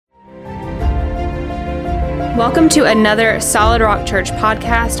Welcome to another Solid Rock Church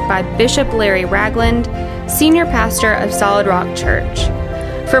podcast by Bishop Larry Ragland, Senior Pastor of Solid Rock Church.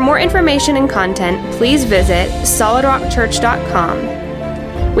 For more information and content, please visit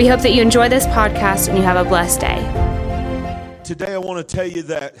solidrockchurch.com. We hope that you enjoy this podcast and you have a blessed day. Today I want to tell you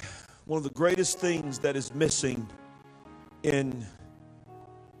that one of the greatest things that is missing in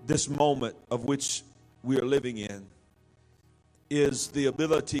this moment of which we are living in is the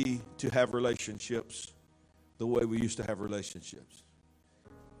ability to have relationships the way we used to have relationships.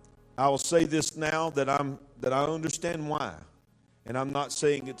 I will say this now that I understand why, and I'm not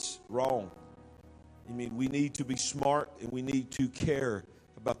saying it's wrong. I mean, we need to be smart and we need to care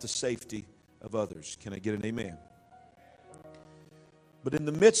about the safety of others. Can I get an amen? But in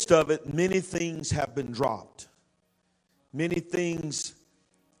the midst of it, many things have been dropped. Many things,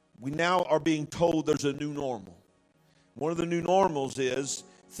 we now are being told there's a new normal. One of the new normals is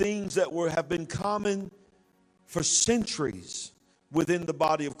things that have been common for centuries within the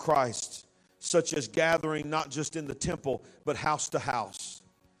body of Christ, such as gathering not just in the temple, but house to house,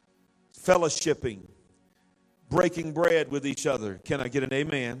 fellowshipping, breaking bread with each other. Can I get an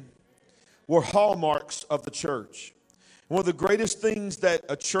amen? Were hallmarks of the church. One of the greatest things that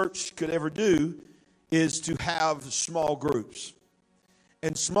a church could ever do is to have small groups.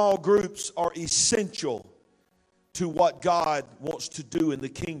 And small groups are essential to what God wants to do in the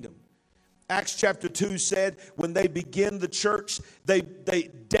kingdom. Acts chapter 2 said when they began the church, they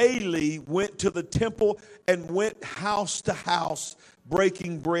daily went to the temple and went house to house,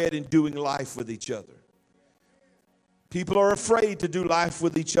 breaking bread and doing life with each other. People are afraid to do life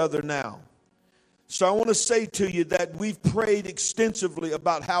with each other now. So I want to say to you that we've prayed extensively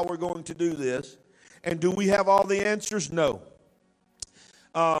about how we're going to do this. And do we have all the answers? No.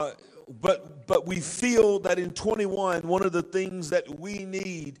 But we feel that in 21, one of the things that we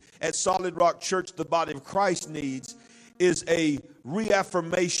need at Solid Rock Church, the body of Christ needs, is a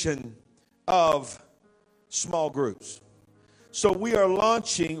reaffirmation of small groups. So we are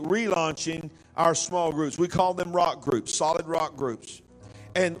relaunching our small groups. We call them rock groups, solid rock groups.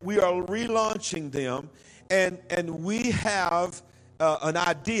 And we are relaunching them. And we have an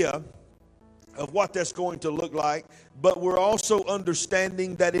idea of what that's going to look like, but we're also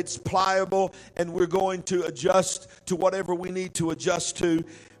understanding that it's pliable and we're going to adjust to whatever we need to adjust to.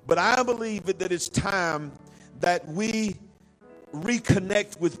 But I believe that it's time that we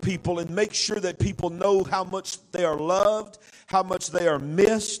reconnect with people and make sure that people know how much they are loved, how much they are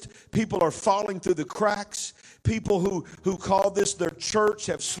missed. People are falling through the cracks. People who call this their church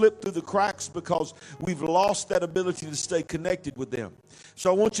have slipped through the cracks because we've lost that ability to stay connected with them. So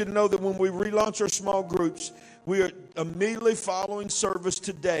I want you to know that when we relaunch our small groups, we are immediately following service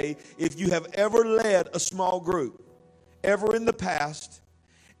today. If you have ever led a small group, ever in the past,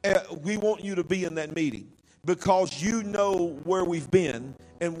 we want you to be in that meeting because you know where we've been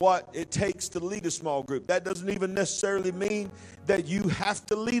and what it takes to lead a small group. That doesn't even necessarily mean that you have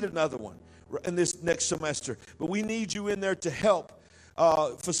to lead another one in this next semester. But we need you in there to help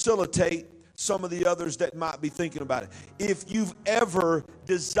facilitate some of the others that might be thinking about it. If you've ever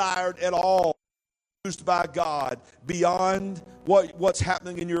desired at all used by God beyond what's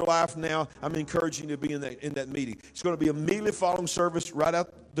happening in your life now, I'm encouraging you to be in that meeting. It's going to be immediately following service right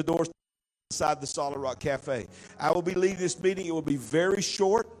out the doors inside the Solid Rock Cafe. I will be leading this meeting. It will be very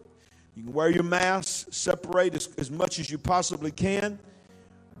short. You can wear your mask, separate as much as you possibly can.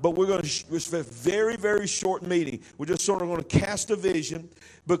 But we're going to, it's a very, very short meeting. We're just sort of going to cast a vision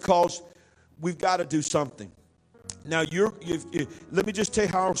because we've got to do something. Now, let me just tell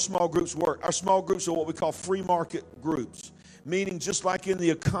you how our small groups work. Our small groups are what we call free market groups, meaning just like in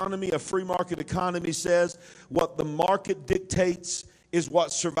the economy, a free market economy says what the market dictates is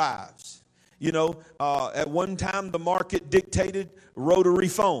what survives. You know, at one time the market dictated rotary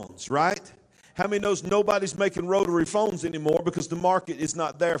phones, right? How many knows nobody's making rotary phones anymore because the market is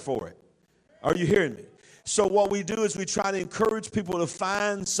not there for it? Are you hearing me? So what we do is we try to encourage people to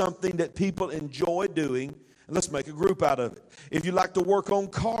find something that people enjoy doing, and let's make a group out of it. If you like to work on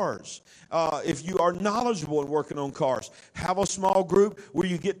cars, if you are knowledgeable in working on cars, have a small group where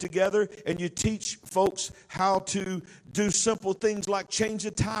you get together and you teach folks how to do simple things like change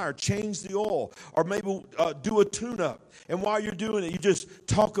a tire, change the oil, or maybe do a tune-up. And while you're doing it, you just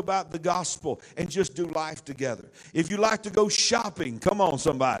talk about the gospel and just do life together. If you like to go shopping, come on,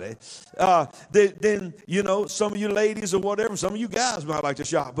 somebody. Then you know, some of you ladies or whatever, some of you guys might like to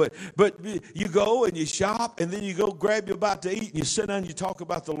shop. But you go and you shop, and then you go grab your bite to eat, and you sit down and you talk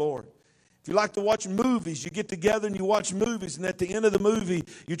about the Lord. If you like to watch movies, you get together and you watch movies, and at the end of the movie,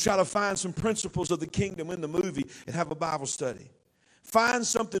 you try to find some principles of the kingdom in the movie and have a Bible study. Find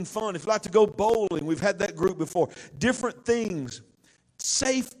something fun. If you like to go bowling, we've had that group before. Different things,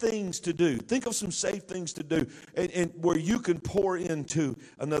 safe things to do. Think of some safe things to do and where you can pour into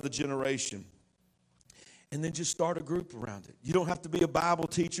another generation. And then just start a group around it. You don't have to be a Bible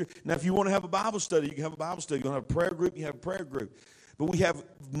teacher. Now, if you want to have a Bible study, you can have a Bible study. You want to have a prayer group, you have a prayer group. But we have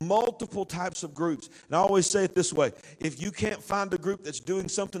multiple types of groups. And I always say it this way. If you can't find a group that's doing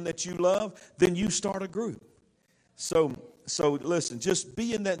something that you love, then you start a group. So listen, just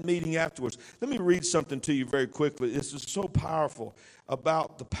be in that meeting afterwards. Let me read something to you very quickly. This is so powerful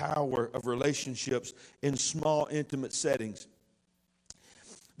about the power of relationships in small, intimate settings.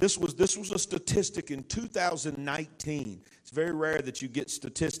 This was a statistic in 2019. It's very rare that you get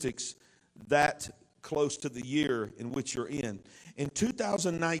statistics that close to the year in which you're in. In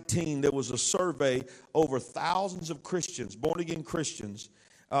 2019, there was a survey over thousands of Christians, born-again Christians,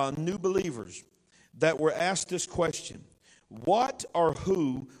 new believers, that were asked this question: what or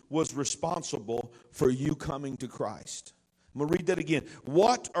who was responsible for you coming to Christ? I'm going to read that again.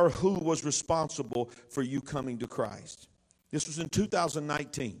 What or who was responsible for you coming to Christ? This was in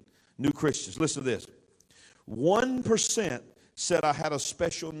 2019, new Christians. Listen to this. 1% said I had a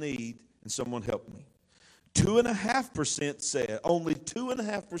special need and someone helped me. 2.5% said, only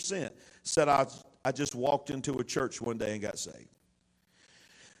 2.5% said I just walked into a church one day and got saved.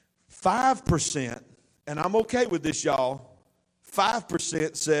 5%, and I'm okay with this, y'all,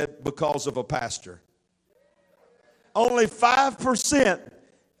 5% said because of a pastor. Only 5%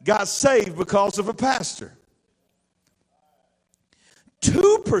 got saved because of a pastor.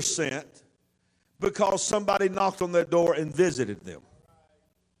 2% because somebody knocked on their door and visited them.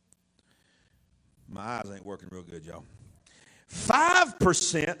 My eyes ain't working real good, y'all.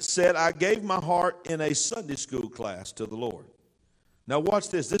 5% said I gave my heart in a Sunday school class to the Lord. Now watch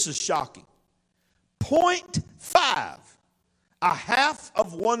this. This is shocking. 0.5, a half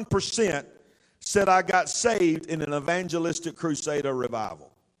of 1% said I got saved in an evangelistic crusade or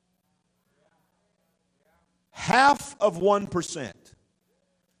revival. Half of 1%.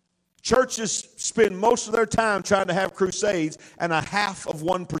 Churches spend most of their time trying to have crusades, and a half of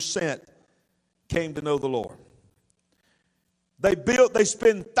 1% came to know the Lord. They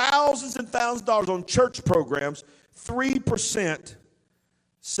spend thousands and thousands of dollars on church programs. 3%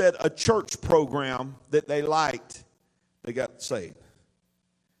 said a church program that they liked, they got saved.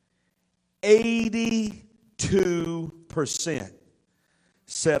 82%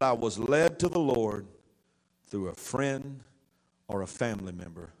 said I was led to the Lord through a friend or a family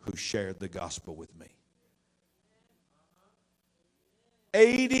member who shared the gospel with me.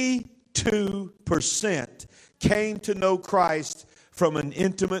 82% came to know Christ from an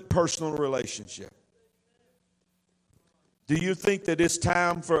intimate personal relationship. Do you think that it's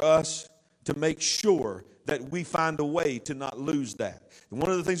time for us to make sure that we find a way to not lose that? And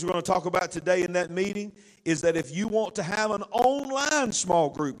one of the things we're going to talk about today in that meeting is that if you want to have an online small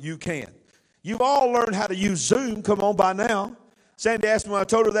group, you can. You've all learned how to use Zoom, come on, by now. Sandy asked me when I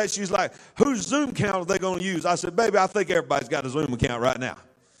told her that, she's like, whose Zoom account are they going to use? I said, baby, I think everybody's got a Zoom account right now.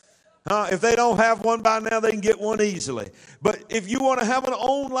 If they don't have one by now, they can get one easily. But if you want to have an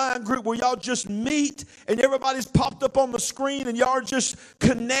online group where y'all just meet and everybody's popped up on the screen and y'all are just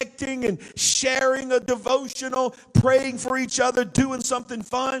connecting and sharing a devotional, praying for each other, doing something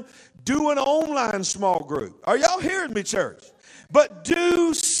fun, do an online small group. Are y'all hearing me, church? But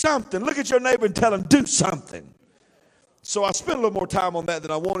do something. Look at your neighbor and tell him, do something. So I spent a little more time on that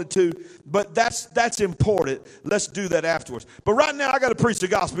than I wanted to, but that's important. Let's do that afterwards. But right now, I got to preach the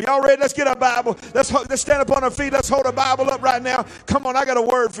gospel. Y'all ready? Let's get our Bible. Let's stand up on our feet. Let's hold our Bible up right now. Come on, I got a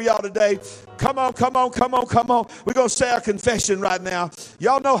word for y'all today. Come on. We're going to say our confession right now.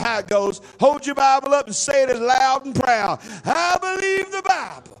 Y'all know how it goes. Hold your Bible up and say it as loud and proud. I believe the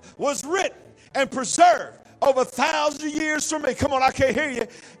Bible was written and preserved over thousands of years for me. Come on, I can't hear you.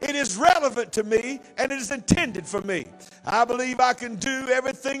 It is relevant to me, and it is intended for me. I believe I can do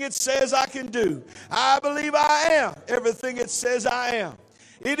everything it says I can do. I believe I am everything it says I am.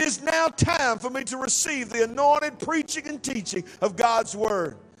 It is now time for me to receive the anointed preaching and teaching of God's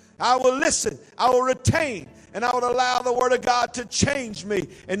word. I will listen, I will retain, and I will allow the word of God to change me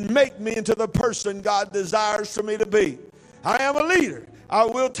and make me into the person God desires for me to be. I am a leader. I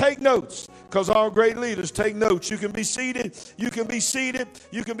will take notes, because all great leaders take notes. You can be seated.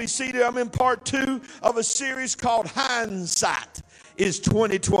 I'm in part 2 of a series called Hindsight is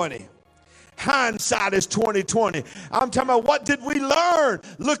 2020. Hindsight is 2020. I'm talking about what did we learn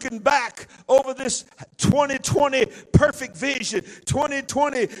looking back over this 2020 perfect vision,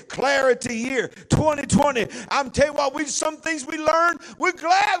 2020 clarity year, 2020. I'm telling you what, some things we learned, we're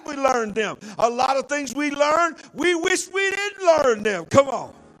glad we learned them. A lot of things we learned, we wish we didn't learn them. Come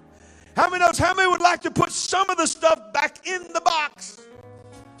on. How many would like to put some of the stuff back in the box?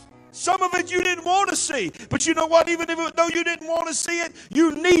 Some of it you didn't want to see. But you know what? Even though you didn't want to see it,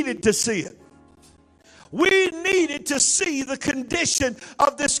 you needed to see it. We needed to see the condition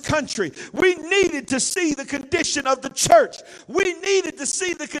of this country. We needed to see the condition of the church. We needed to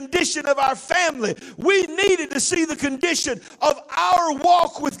see the condition of our family. We needed to see the condition of our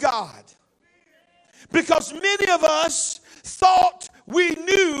walk with God. Because many of us thought we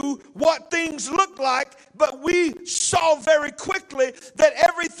knew what things looked like, but we saw very quickly that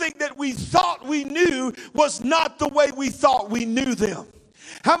everything that we thought we knew was not the way we thought we knew them.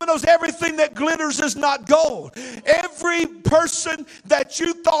 How many knows everything that glitters is not gold? Every person that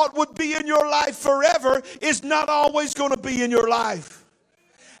you thought would be in your life forever is not always going to be in your life.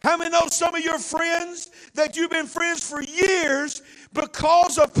 How many know some of your friends that you've been friends for years,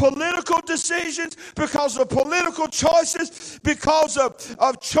 because of political decisions, because of political choices, because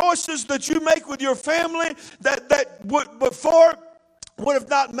of choices that you make with your family that would before would have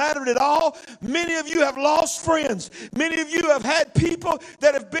not mattered at all. Many of you have lost friends. Many of you have had people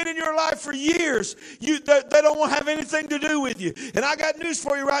that have been in your life for years. They don't want to have anything to do with you. And I got news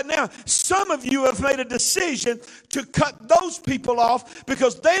for you right now. Some of you have made a decision to cut those people off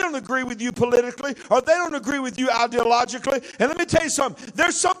because they don't agree with you politically or they don't agree with you ideologically. And let me tell you something.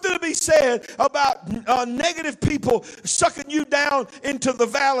 There's something to be said about negative people sucking you down into the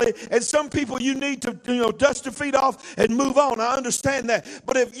valley, and some people you need to dust your feet off and move on. I understand that.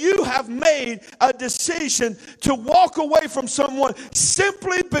 But if you have made a decision to walk away from someone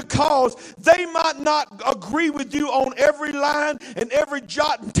simply because they might not agree with you on every line and every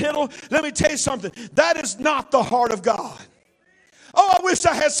jot and tittle, let me tell you something. That is not the heart of God. Oh, I wish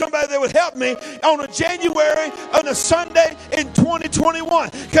I had somebody that would help me on a Sunday in 2021.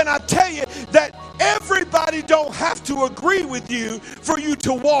 Can I tell you that everybody don't have to agree with you for you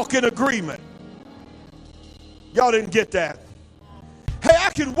to walk in agreement? Y'all didn't get that. Hey,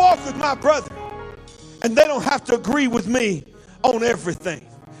 I can walk with my brother, and they don't have to agree with me on everything.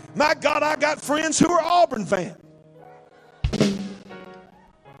 My God, I got friends who are Auburn fans.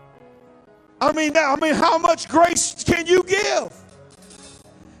 I mean, how much grace can you give?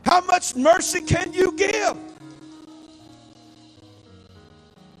 How much mercy can you give?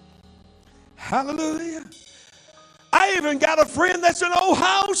 Hallelujah. I even got a friend that's an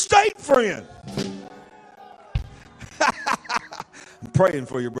Ohio State friend. I'm praying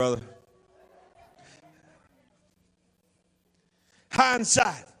for you, brother.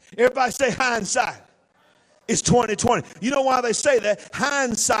 Hindsight. Everybody say hindsight. It's 2020. You know why they say that?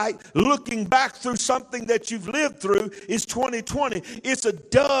 Hindsight, looking back through something that you've lived through, is 2020. It's a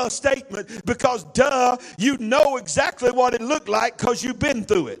duh statement because you know exactly what it looked like because you've been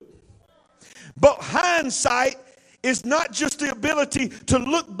through it. But hindsight is not just the ability to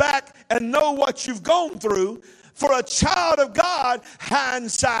look back and know what you've gone through. For a child of God,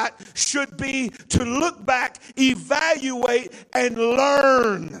 hindsight should be to look back, evaluate, and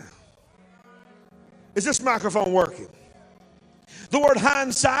learn. Is this microphone working? The word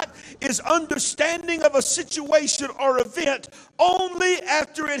hindsight is understanding of a situation or event only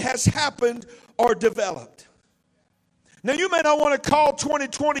after it has happened or developed. Now, you may not want to call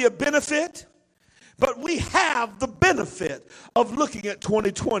 2020 a benefit, but we have the benefit of looking at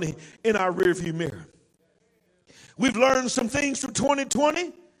 2020 in our rearview mirror. We've learned some things from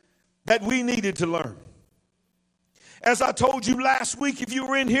 2020 that we needed to learn. As I told you last week, if you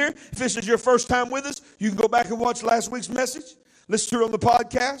were in here, if this is your first time with us, you can go back and watch last week's message. Listen to it on the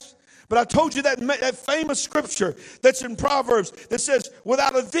podcast. But I told you that famous scripture that's in Proverbs that says,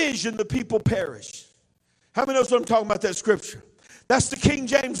 without a vision, the people perish. How many knows what I'm talking about, that scripture? That's the King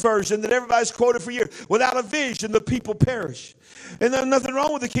James Version that everybody's quoted for years. Without a vision, the people perish. And there's nothing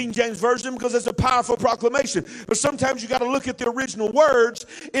wrong with the King James Version because it's a powerful proclamation. But sometimes you got to look at the original words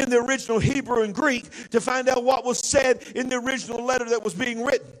in the original Hebrew and Greek to find out what was said in the original letter that was being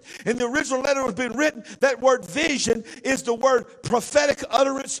written. In the original letter that was being written, that word vision is the word prophetic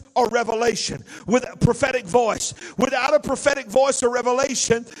utterance or revelation, with a prophetic voice. Without a prophetic voice or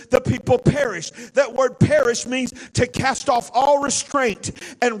revelation, the people perish. That word perish means to cast off all restraint restraint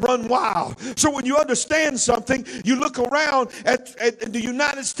and run wild. So when you understand something, you look around at the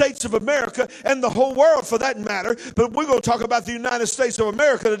United States of America and the whole world for that matter, but we're going to talk about the United States of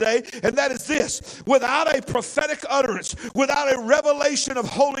America today, and that is this. Without a prophetic utterance, without a revelation of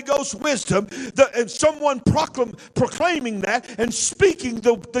Holy Ghost wisdom, and someone proclaiming that and speaking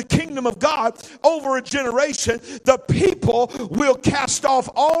the kingdom of God over a generation, the people will cast off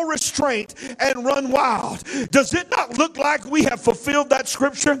all restraint and run wild. Does it not look like we have fulfilled that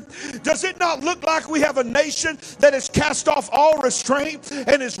scripture? Does it not look like we have a nation that has cast off all restraint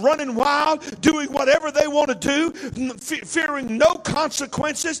and is running wild, doing whatever they want to do, fearing no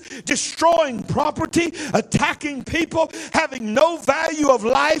consequences, destroying property, attacking people, having no value of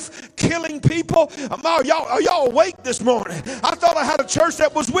life, killing people? Are y'all awake this morning? I thought I had a church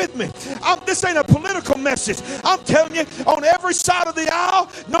that was with me. This ain't a political message. I'm telling you, on every side of the aisle,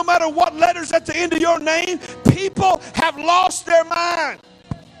 no matter what letters at the end of your name, people have lost their mind.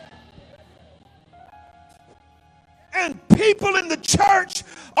 And people in the church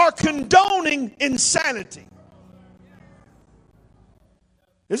are condoning insanity.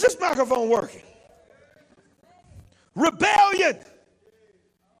 Is this microphone working? Rebellion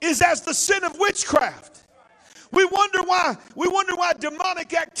is as the sin of witchcraft. We wonder why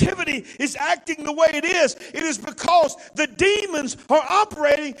demonic activity is acting the way it is. It is because the demons are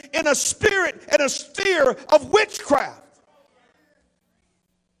operating in a spirit and a sphere of witchcraft.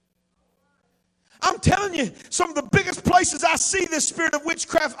 I'm telling you, some of the biggest places I see this spirit of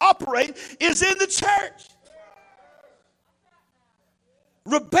witchcraft operate is in the church.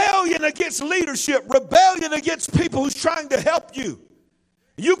 Rebellion against leadership, rebellion against people who's trying to help you.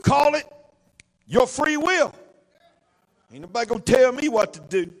 You call it your free will. Ain't nobody gonna tell me what to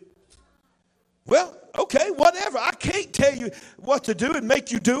do. Well, okay, whatever. I can't tell you what to do and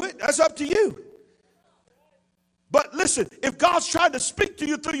make you do it. That's up to you. But listen, if God's trying to speak to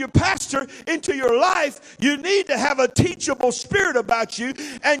you through your pastor into your life, you need to have a teachable spirit about you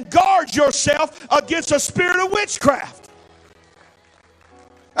and guard yourself against a spirit of witchcraft.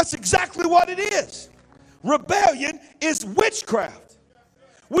 That's exactly what it is. Rebellion is witchcraft.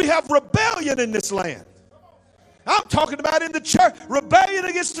 We have rebellion in this land. I'm talking about in the church, rebellion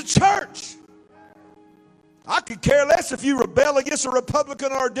against the church. I could care less if you rebel against a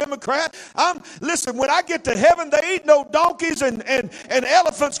Republican or a Democrat. Listen, when I get to heaven, there ain't no donkeys and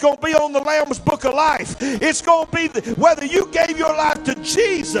elephants going to be on the Lamb's Book of Life. It's going to be whether you gave your life to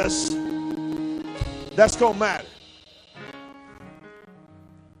Jesus, that's going to matter.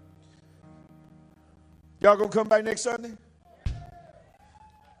 Y'all going to come back next Sunday?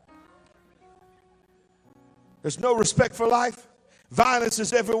 There's no respect for life. Violence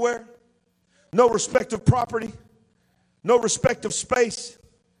is everywhere. No respect of property. No respect of space.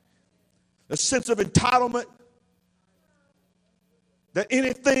 A sense of entitlement. That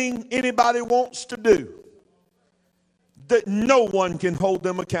anything anybody wants to do, that no one can hold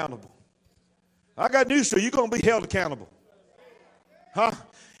them accountable. I got news for you. You're going to be held accountable. Huh?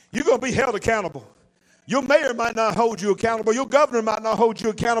 You're going to be held accountable. Your mayor might not hold you accountable. Your governor might not hold you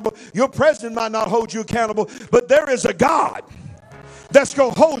accountable. Your president might not hold you accountable. But there is a God that's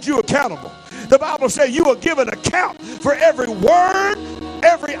going to hold you accountable. The Bible says you are given account for every word,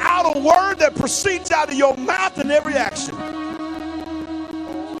 every idle word that proceeds out of your mouth and every action.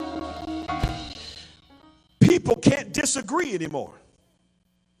 People can't disagree anymore.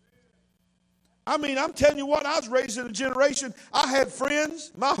 I mean, I'm telling you what, I was raised in a generation, I had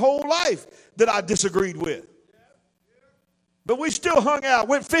friends my whole life that I disagreed with. But we still hung out,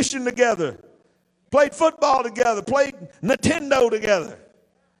 went fishing together, played football together, played Nintendo together.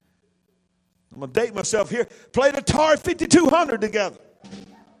 I'm going to date myself here. Played Atari 5200 together.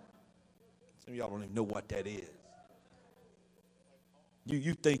 Some of y'all don't even know what that is.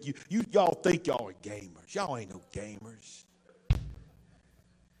 You think y'all think y'all are gamers. Y'all ain't no gamers.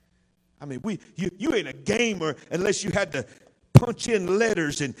 I mean, you ain't a gamer unless you had to punch in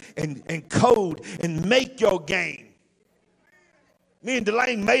letters and code and make your game. Me and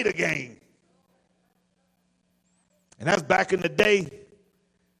Delane made a game. And that was back in the day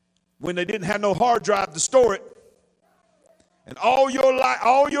when they didn't have no hard drive to store it. And all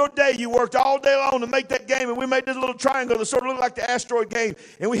your day, you worked all day long to make that game, and we made this little triangle that sort of looked like the asteroid game,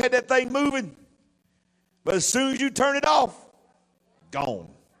 and we had that thing moving. But as soon as you turn it off, gone.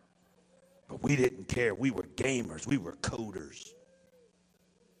 But we didn't care. We were gamers. We were coders.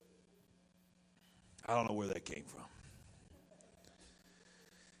 I don't know where that came from.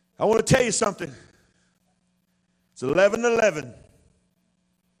 I want to tell you something. It's 11:11.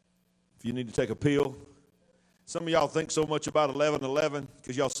 If you need to take a pill. Some of y'all think so much about 11:11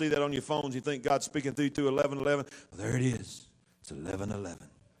 because y'all see that on your phones. You think God's speaking through 11:11. Well, there it is. It's 11:11.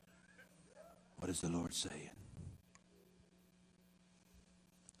 What is the Lord saying?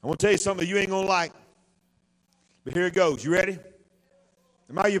 I want to tell you something you ain't going to like. But here it goes. You ready?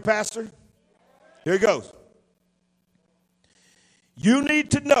 Am I your pastor? Here it goes. You need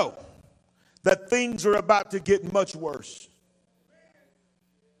to know that things are about to get much worse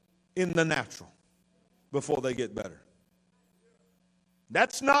in the natural before they get better.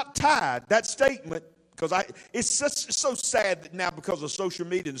 That's not tied, that statement, because it's so sad that now because of social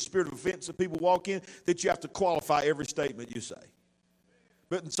media and the spirit of offense that people walk in, that you have to qualify every statement you say.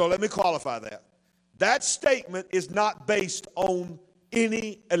 But so let me qualify that. That statement is not based on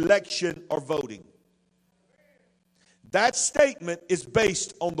any election or voting. That statement is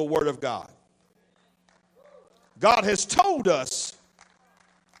based on the Word of God. God has told us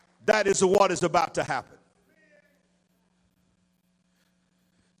that is what is about to happen.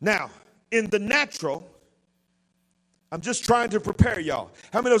 Now, in the natural, I'm just trying to prepare y'all.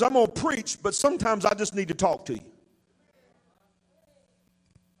 How many knows I'm going to preach, but sometimes I just need to talk to you?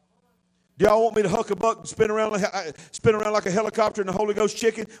 Do y'all want me to huck a buck and spin around like a helicopter and a Holy Ghost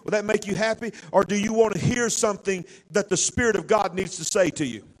chicken? Will that make you happy? Or do you want to hear something that the Spirit of God needs to say to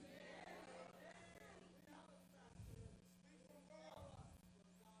you?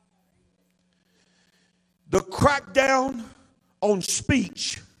 The crackdown on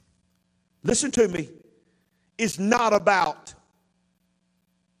speech, listen to me, is not about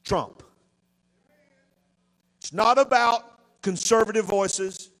Trump. It's not about conservative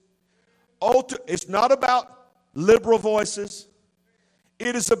voices. It's not about liberal voices.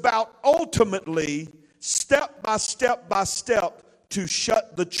 It is about ultimately, step by step by step, to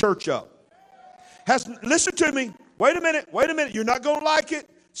shut the church up. Listen to me. Wait a minute. You're not going to like it.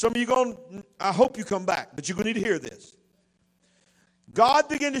 Some of you I hope you come back, but you're going to need to hear this. God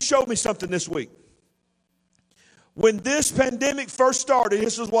began to show me something this week. When this pandemic first started,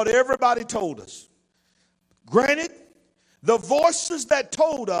 this is what everybody told us. Granted, the voices that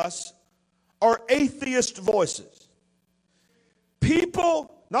told us are atheist voices.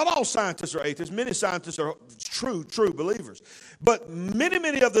 People, not all scientists are atheists. Many scientists are true believers. But many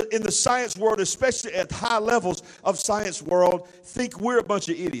in the science world, especially at high levels of science world, think we're a bunch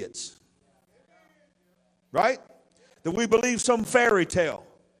of idiots. Right? That we believe some fairy tale.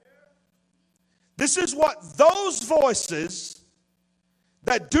 This is what those voices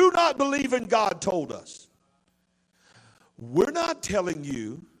that do not believe in God told us. We're not telling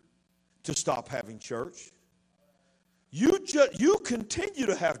you to stop having church. You continue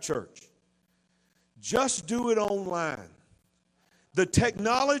to have church. Just do it online. The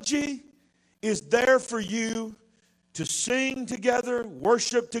technology is there for you to sing together,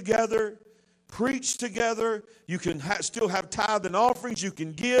 worship together, preach together. You can still have tithe and offerings. You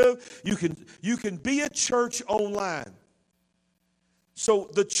can give. You can be a church online. So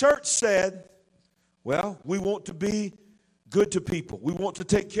the church said, well, we want to be good to people. We want to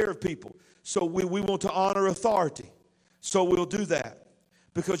take care of people. So we want to honor authority. So we'll do that.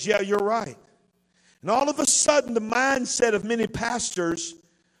 Because, yeah, you're right. And all of a sudden, the mindset of many pastors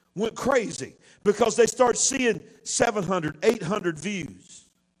went crazy because they start seeing 700, 800 views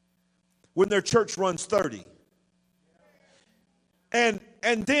when their church runs 30. And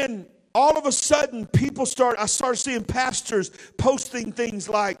then all of a sudden, I started seeing pastors posting things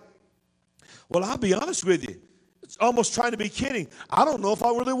like, well, I'll be honest with you. It's almost trying to be kidding. I don't know if I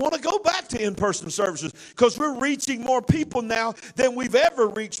really want to go back to in-person services because we're reaching more people now than we've ever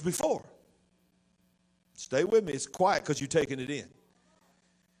reached before. Stay with me. It's quiet because you're taking it in.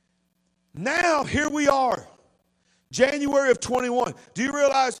 Now, here we are. January of 21. Do you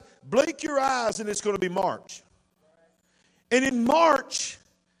realize? Blink your eyes and it's going to be March. And in March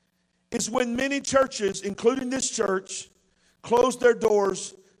is when many churches, including this church, closed their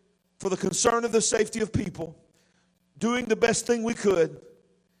doors for the concern of the safety of people, doing the best thing we could.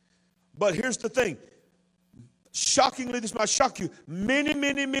 But here's the thing. Shockingly, this might shock you.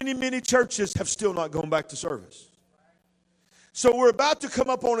 Many churches have still not gone back to service. So we're about to come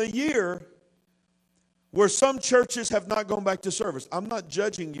up on a year where some churches have not gone back to service. I'm not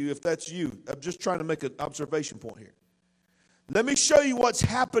judging you if that's you. I'm just trying to make an observation point here. Let me show you what's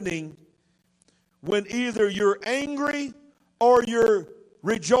happening when either you're angry or you're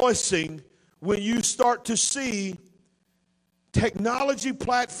rejoicing when you start to see technology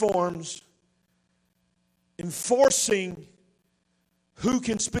platforms enforcing who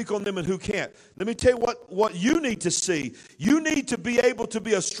can speak on them and who can't. Let me tell you what you need to see. You need to be able to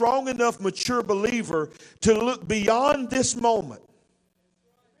be a strong enough, mature believer to look beyond this moment.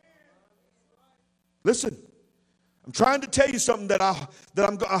 Listen, I'm trying to tell you something that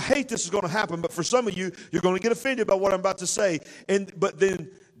I hate this is going to happen, but for some of you, you're going to get offended by what I'm about to say. But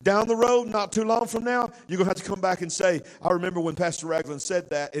then down the road, not too long from now, you're going to have to come back and say, I remember when Pastor Ragland said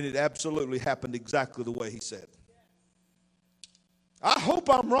that, and it absolutely happened exactly the way he said. I hope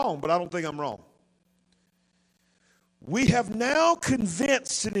I'm wrong, but I don't think I'm wrong. We have now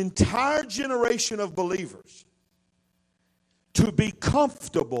convinced an entire generation of believers to be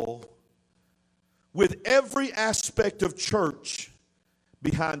comfortable with every aspect of church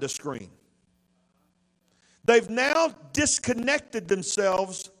behind a screen. They've now disconnected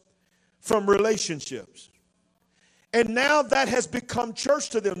themselves from relationships. And now that has become church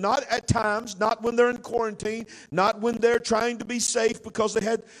to them. Not at times, not when they're in quarantine, not when they're trying to be safe because they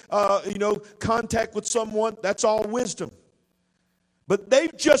had, contact with someone. That's all wisdom. But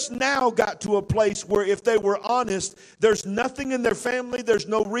they've just now got to a place where if they were honest, there's nothing in their family, there's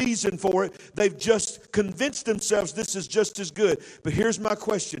no reason for it. They've just convinced themselves this is just as good. But here's my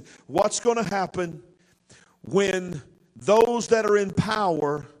question. What's going to happen when those that are in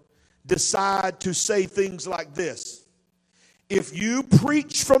power decide to say things like this? If you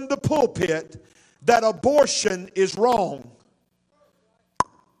preach from the pulpit that abortion is wrong,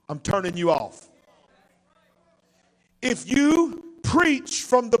 I'm turning you off. If you preach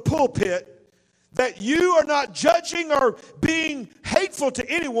from the pulpit that you are not judging or being hateful to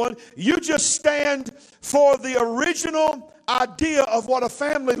anyone, you just stand for the original idea of what a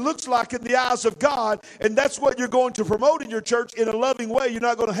family looks like in the eyes of God, and that's what you're going to promote in your church in a loving way. You're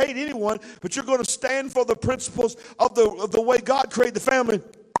not going to hate anyone, but you're going to stand for the principles of the way God created the family.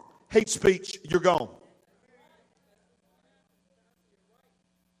 Hate speech, you're gone.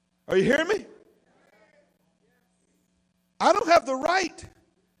 Are you hearing me? I don't have the right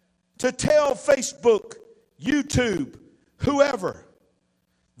to tell Facebook, YouTube, whoever,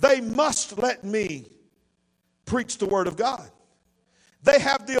 they must let me preach the Word of God. They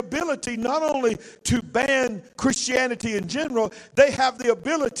have the ability not only to ban Christianity in general, they have the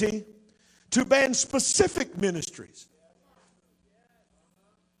ability to ban specific ministries.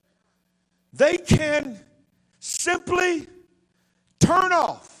 They can simply turn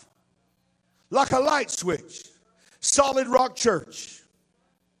off, like a light switch, Solid Rock Church.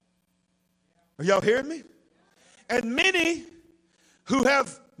 Are y'all hearing me? And many who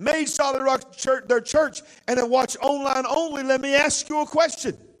have made Solid Rock Church their church and have watched online only, let me ask you a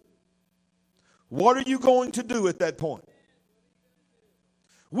question. What are you going to do at that point?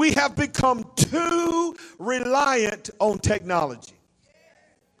 We have become too reliant on technology.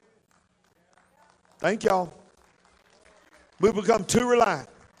 Thank y'all. We've become too reliant.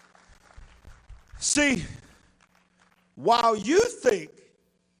 See, while you think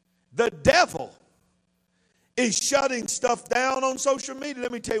the devil is shutting stuff down on social media,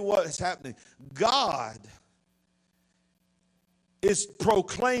 let me tell you what is happening. God is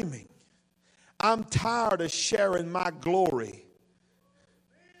proclaiming, I'm tired of sharing my glory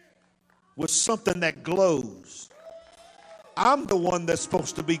with something that glows. I'm the one that's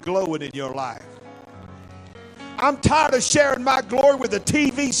supposed to be glowing in your life. I'm tired of sharing my glory with a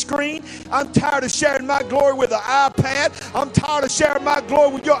TV screen. I'm tired of sharing my glory with an iPad. I'm tired of sharing my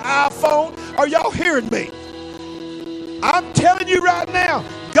glory with your iPhone. Are y'all hearing me? I'm telling you right now,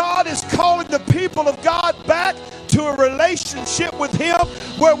 God is calling the people of God back to a relationship with Him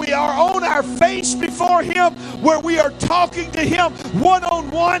where we are on our face before Him, where we are talking to Him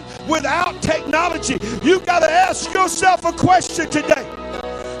one-on-one without technology. You've got to ask yourself a question today.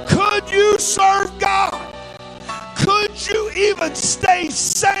 Could you serve God? Could you even stay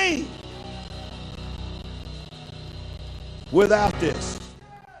sane without this?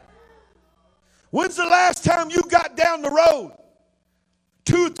 When's the last time you got down the road,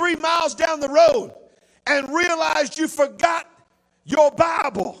 2-3 miles down the road, and realized you forgot your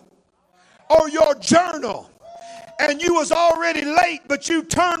Bible or your journal? And you was already late, but you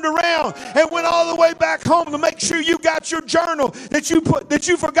turned around and went all the way back home to make sure you got your journal that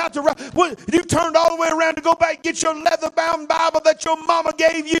you forgot to write. You turned all the way around to go back and get your leather-bound Bible that your mama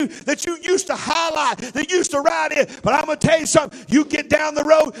gave you, that you used to highlight, that you used to write in. But I'm going to tell you something. You get down the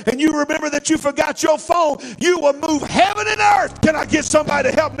road and you remember that you forgot your phone. You will move heaven and earth. Can I get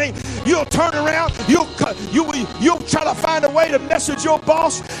somebody to help me? You'll turn around. You'll try to find a way to message your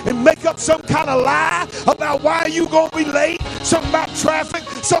boss and make up some kind of lie about why you going to be late, something about traffic,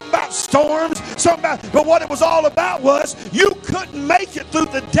 something about storms, but what it was all about was you couldn't make it through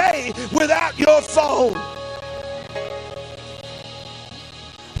the day without your phone.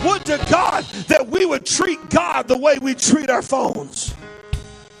 Would to God that we would treat God the way we treat our phones.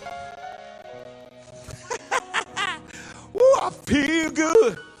 Ooh, I feel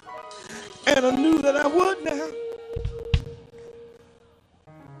good. And I knew that I would now.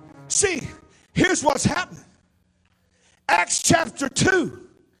 see, here's what's happening. Acts chapter 2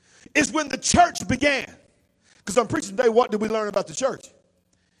 is when the church began. Because I'm preaching today, what did we learn about the church?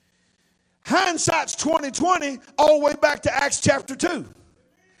 Hindsight's 2020 all the way back to Acts chapter 2.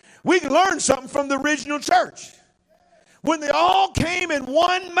 We can learn something from the original church. When they all came in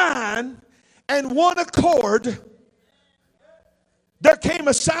one mind and one accord, there came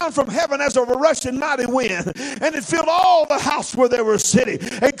a sound from heaven as of a rushing mighty wind, and it filled all the house where they were sitting.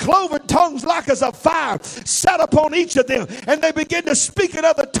 And cloven tongues like as of fire sat upon each of them, and they began to speak in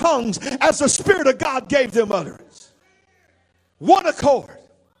other tongues as the Spirit of God gave them utterance. One accord.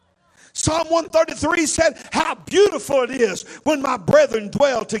 Psalm 133 said, how beautiful it is when my brethren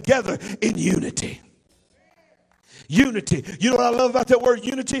dwell together in unity. Unity. You know what I love about that word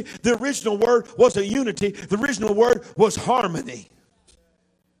unity? The original word wasn't unity. The original word was harmony.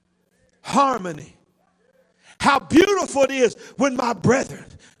 Harmony. How beautiful it is when my brethren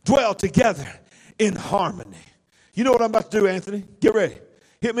dwell together in harmony. You know what I'm about to do, Anthony? Get ready.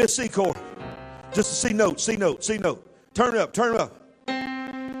 Hit me a C chord. Just a C note, C note, C note. Turn it up, turn it up.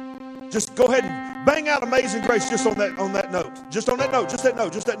 Just go ahead and bang out Amazing Grace just on that note. Just on that note, just that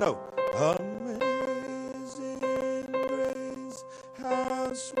note, just that note. Amazing grace,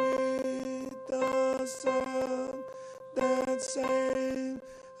 how sweet the sound that saved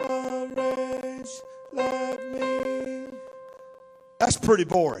a wretch like me. That's pretty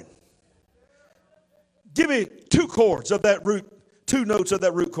boring. Give me two chords of that root, two notes of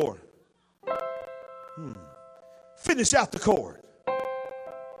that root chord. Finish out the chord.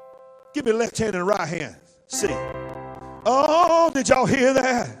 Give me left hand and right hand. C. Oh, did y'all hear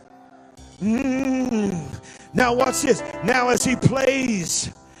that? Now watch this. Now as he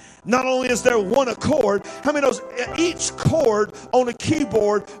plays, not only is there one accord, how many knows each chord on a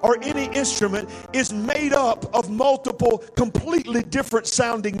keyboard or any instrument is made up of multiple completely different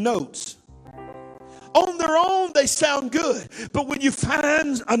sounding notes. On their own, they sound good. But when you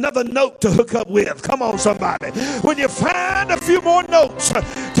find another note to hook up with, come on, somebody. When you find a few more notes to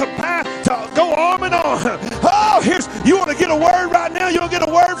go arm in arm. Oh, you want to get a word right now? You want to get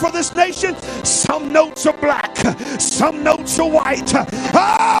a word for this nation? Some notes are black. Some notes are white.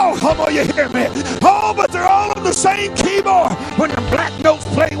 Oh, come on, you hear me? Oh, but they're all on the same keyboard. When the black notes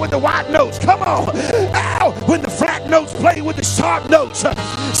play with the white notes. Come on. Ow, when the flat notes play with the sharp notes.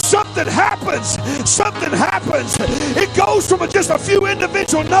 Something happens. Something happens. It goes from just a few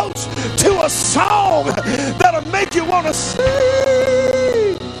individual notes to a song that'll make you want to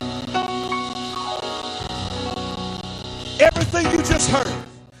sing. Everything you just heard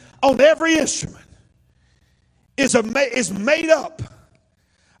on every instrument is made up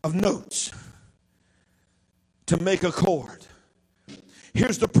of notes to make a chord.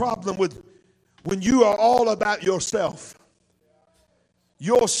 Here's the problem with when you are all about yourself.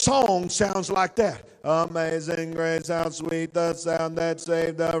 Your song sounds like that. Amazing grace, how sweet the sound that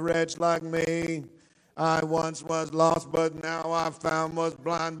saved a wretch like me. I once was lost, but now I found, was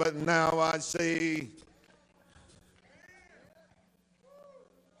blind, but now I see.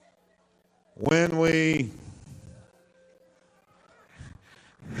 When we...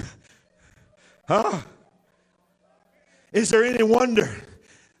 Is there any wonder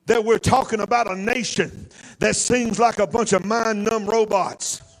that we're talking about a nation that seems like a bunch of mind-numb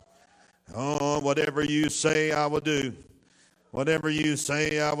robots? Oh, whatever you say, I will do. Whatever you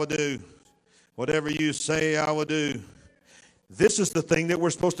say, I will do. Whatever you say, I will do. This is the thing that we're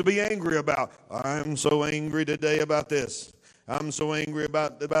supposed to be angry about. I'm so angry today about this. I'm so angry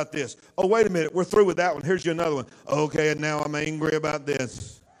about this. Oh, wait a minute. We're through with that one. Here's you another one. Okay, and now I'm angry about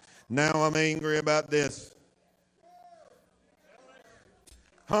this. Now I'm angry about this.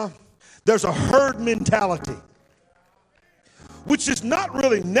 There's a herd mentality, which is not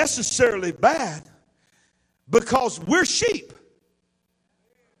really necessarily bad because we're sheep.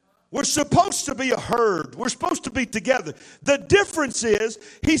 We're supposed to be a herd. We're supposed to be together. The difference is,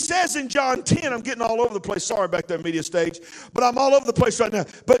 he says in John 10, I'm getting all over the place. Sorry back there, media stage, but I'm all over the place right now.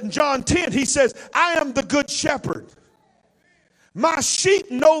 But in John 10, he says, I am the good shepherd. My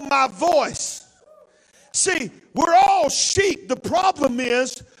sheep know my voice. See, we're all sheep. The problem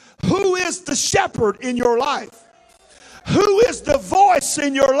is, who is the shepherd in your life? Who is the voice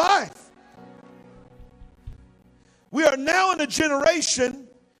in your life? We are now in a generation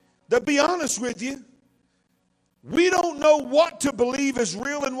that, be honest with you, we don't know what to believe is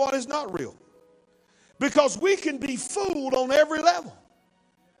real and what is not real. Because we can be fooled on every level.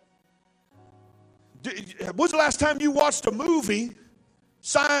 When's the last time you watched a movie,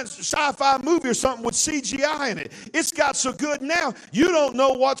 sci-fi movie or something with CGI in it? It's got so good now, you don't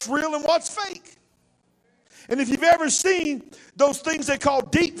know what's real and what's fake. And if you've ever seen those things they call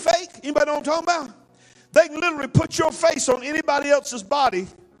deep fake, anybody know what I'm talking about? They can literally put your face on anybody else's body,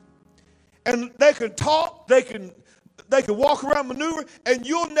 and they can talk, they can walk around, maneuver, and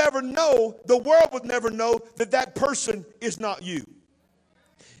you'll never know, the world would never know that that person is not you.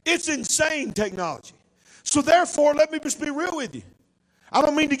 It's insane technology. So therefore, let me just be real with you. I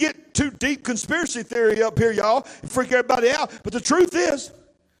don't mean to get too deep conspiracy theory up here, y'all, and freak everybody out, but the truth is,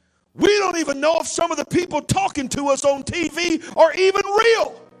 we don't even know if some of the people talking to us on TV are even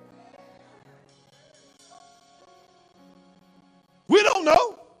real. We don't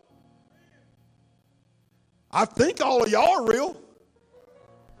know. I think all of y'all are real.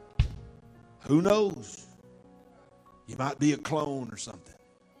 Who knows? You might be a clone or something.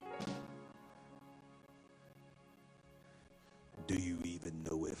 Do you even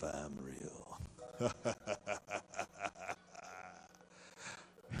know if I'm real?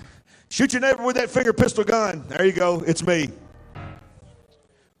 Shoot your neighbor with that finger pistol gun. There you go. It's me.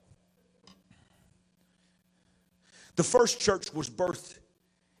 The first church was birthed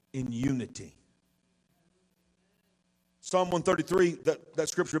in unity. Psalm 133, that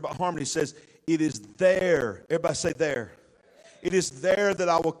scripture about harmony says, it is there. Everybody say there. It is there that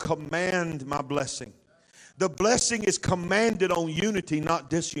I will command my blessing. The blessing is commanded on unity, not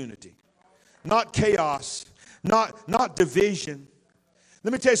disunity. Not chaos. Not division.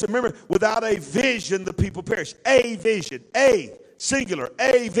 Let me tell you something. Remember, without a vision, the people perish. A vision. A, singular.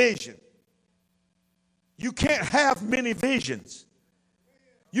 A vision. You can't have many visions.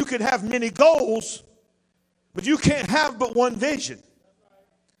 You can have many goals, but you can't have but one vision.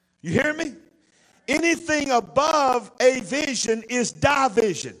 You hear me? Anything above a vision is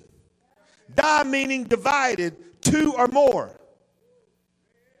division. Di meaning divided, two or more.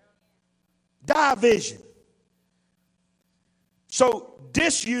 Division. So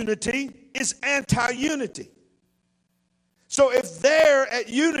disunity is anti-unity. So if there at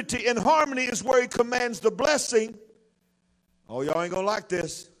unity and harmony is where he commands the blessing, oh, y'all ain't gonna like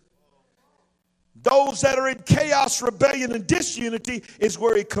this. Those that are in chaos, rebellion, and disunity is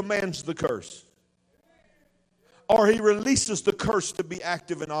where he commands the curse. Or he releases the curse to be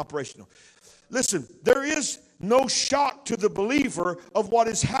active and operational. Listen, there is no shock to the believer of what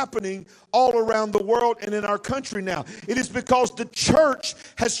is happening all around the world and in our country now. It is because the church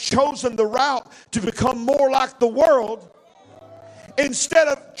has chosen the route to become more like the world instead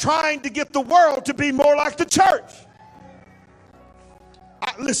of trying to get the world to be more like the church.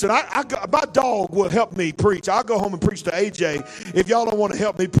 My dog will help me preach. I'll go home and preach to AJ if y'all don't want to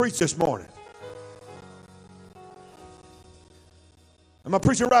help me preach this morning. Am I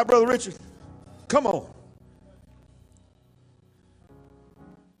preaching right, Brother Richard? Come on.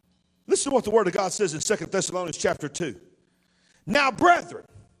 Listen to what the Word of God says in 2 Thessalonians chapter 2. Now, brethren.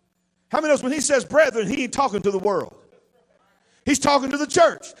 How many knows when he says brethren, he ain't talking to the world. He's talking to the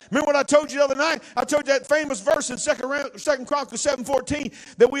church. Remember what I told you the other night? I told you that famous verse in 2 Chronicles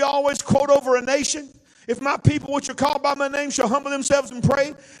 7:14 that we always quote over a nation. If my people which are called by my name shall humble themselves and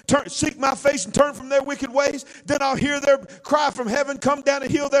pray, seek my face and turn from their wicked ways, then I'll hear their cry from heaven, come down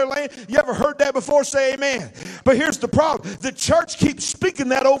and heal their land. You ever heard that before? Say amen. But here's the problem. The church keeps speaking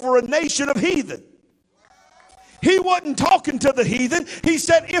that over a nation of heathen. He wasn't talking to the heathen. He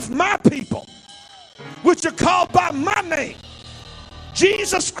said, if my people, which are called by my name,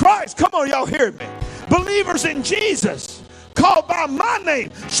 Jesus Christ, come on, y'all hear me. Believers in Jesus, called by my name,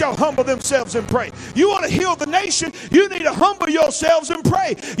 shall humble themselves and pray. You want to heal the nation? You need to humble yourselves and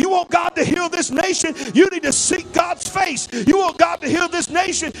pray. You want God to heal this nation? You need to seek God's face. You want God to heal this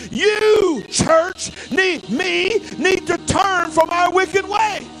nation? You, church, need to turn from our wicked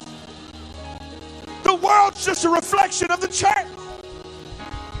ways. The world's just a reflection of the church.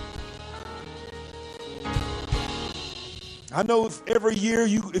 I know if every year,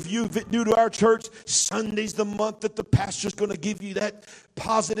 if you're new to our church, Sunday's the month that the pastor's going to give you that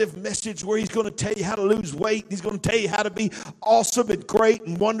positive message where he's going to tell you how to lose weight. He's going to tell you how to be awesome and great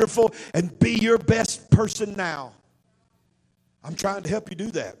and wonderful and be your best person now. I'm trying to help you do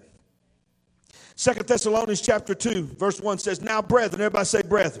that. 2 Thessalonians chapter 2, verse 1 says, now brethren, everybody say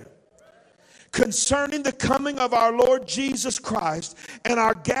brethren, concerning the coming of our Lord Jesus Christ and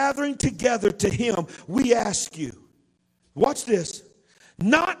our gathering together to him, we ask you, watch this,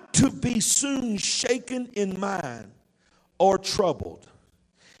 not to be soon shaken in mind or troubled,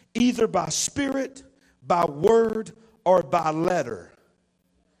 either by spirit, by word, or by letter,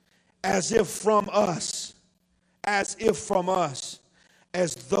 as if from us, as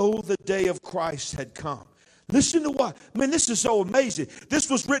though the day of Christ had come. Listen to what, this is so amazing. This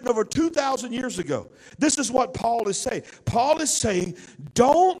was written over 2,000 years ago. This is what Paul is saying. Paul is saying,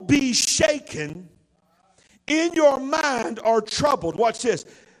 don't be shaken in your mind are troubled. Watch this.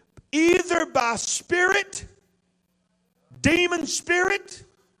 Either by spirit, demon spirit,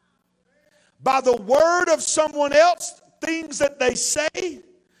 by the word of someone else, things that they say,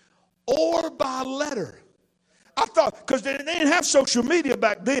 or by letter. I thought, because they didn't have social media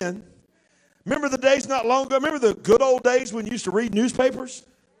back then. Remember the days not long ago? Remember the good old days when you used to read newspapers?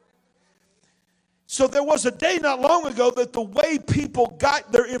 So there was a day not long ago that the way people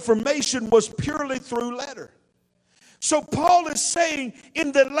got their information was purely through letter. So Paul is saying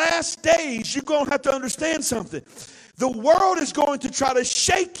in the last days, you're going to have to understand something. The world is going to try to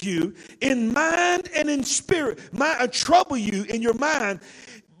shake you in mind and in spirit, trouble you in your mind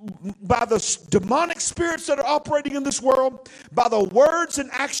by the demonic spirits that are operating in this world, by the words and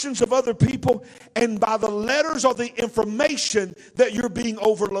actions of other people, and by the letters or the information that you're being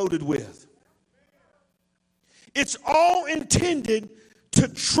overloaded with. It's all intended to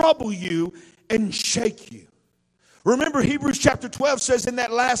trouble you and shake you. Remember, Hebrews chapter 12 says in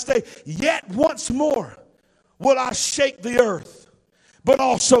that last day, yet once more will I shake the earth, but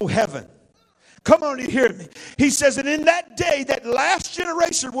also heaven. Come on, you hear me? He says, and in that day, that last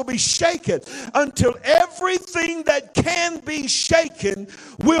generation will be shaken until everything that can be shaken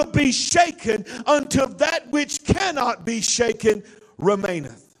will be shaken until that which cannot be shaken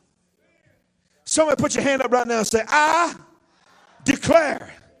remaineth. Somebody put your hand up right now and say, I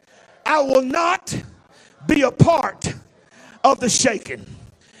declare I will not be a part of the shaking.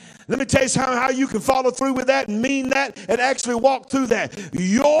 Let me tell you how you can follow through with that and mean that and actually walk through that.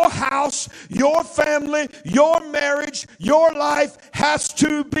 Your house, your family, your marriage, your life has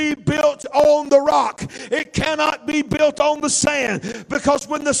to be built on the rock. It cannot be built on the sand, because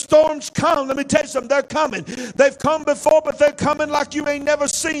when the storms come, let me tell you something, they're coming. They've come before, but they're coming like you ain't never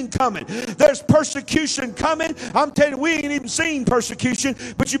seen coming. There's persecution coming. I'm telling you, we ain't even seen persecution,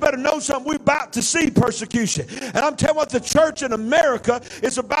 but you better know something. We're about to see persecution. And I'm telling you what, the church in America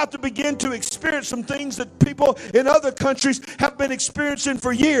is about to begin to experience some things that people in other countries have been experiencing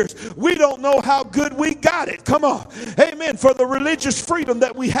for years. We don't know how good we got it. Come on. Amen. For the religious freedom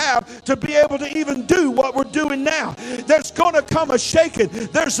that we have to be able to even do what we're doing now. There's going to come a shaking.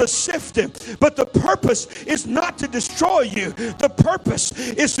 There's a sifting. But the purpose is not to destroy you. The purpose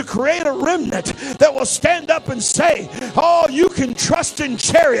is to create a remnant that will stand up and say, oh, you can trust in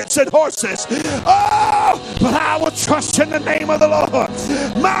chariots and horses. Oh, but I will trust in the name of the Lord.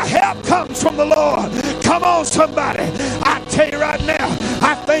 My help comes from the Lord. Come on, somebody. I tell you right now,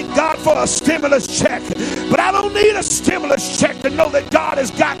 I thank God for a stimulus check, but I don't need a stimulus check to know that God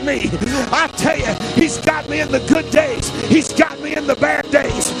has got me. I tell you, He's got me in the good days. He's got me in the bad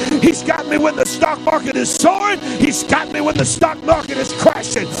days. He's got me when the stock market is soaring. He's got me when the stock market is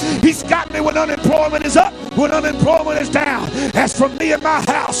crashing. He's got me when unemployment is up, when unemployment is down. As for me and my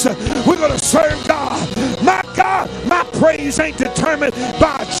house, we're going to serve God. My God, my praise ain't determined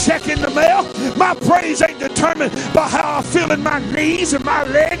by a check in the mail. My praise ain't determined by how I feel in my knees and my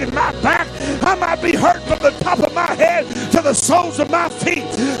leg and my back. I might be hurt from the top of my head to the soles of my feet,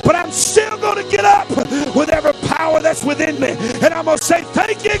 but I'm still going to get up with every power that's within me, and I'm going to say,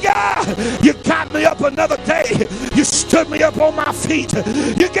 thank you, God. You got me up another day. You stood me up on my feet.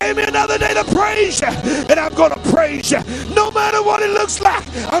 You gave me another day to praise you, and I'm going to praise you. No matter what it looks like,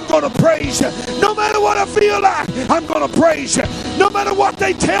 I'm going to praise you. No matter what I feel like, I'm going to praise you. No matter what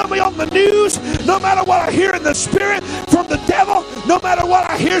they tell me on the news, no matter what I hear in the spirit from the devil, no matter what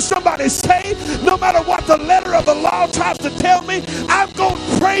I hear somebody say, no matter what the letter of the law tries to tell me, I'm going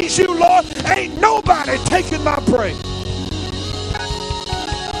to praise you, Lord. Ain't nobody taking my praise.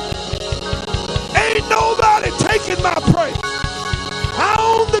 Ain't nobody taking my praise. I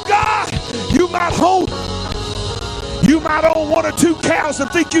own the God. You might own. You might own one or two cows and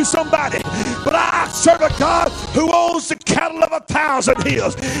think you somebody, but I serve a God who owns the cattle of 1,000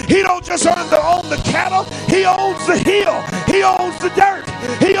 hills. He don't just own the cattle. He owns the hill. He owns the dirt.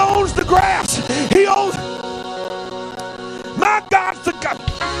 He owns the grass. He owns. My God's the God.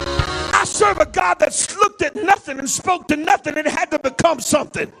 I serve a God that's looked at nothing and spoke to nothing and had to become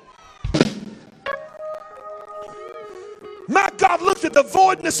something. My God looked at the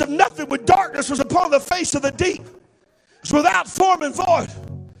voidness of nothing when darkness was upon the face of the deep. It's without form and void.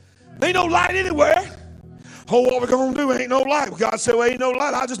 Ain't no light anywhere. Oh, what we're going to do? Ain't no light. God said, well, ain't no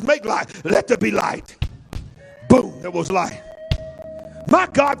light. I'll just make light. Let there be light. Boom, there was light. My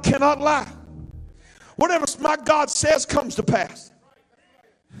God cannot lie. Whatever my God says comes to pass.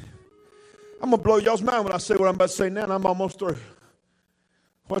 I'm going to blow y'all's mind when I say what I'm about to say now, and I'm almost through.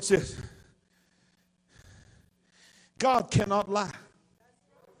 What's this? God cannot lie.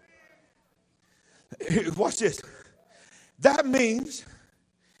 Watch this. That means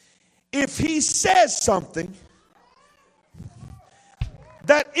if he says something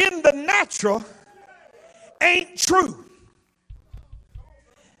that in the natural ain't true,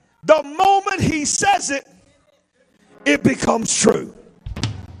 the moment he says it, it becomes true.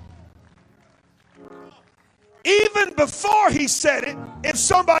 Even before he said it, if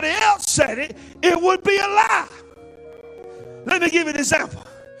somebody else said it, it would be a lie. Let me give you an example.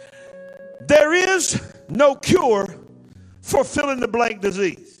 There is no cure for fill in the blank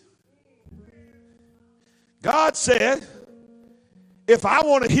disease. God said, if I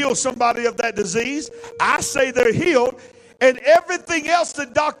want to heal somebody of that disease, I say they're healed, and everything else the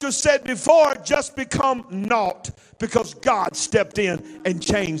doctor said before just become naught because God stepped in and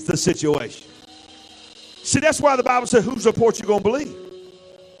changed the situation. See, that's why the Bible said, whose report you going to believe?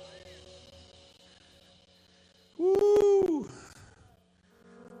 Woo.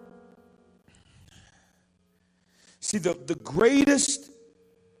 See, the greatest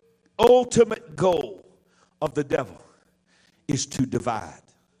ultimate goal of the devil is to divide.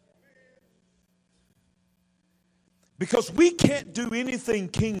 Because we can't do anything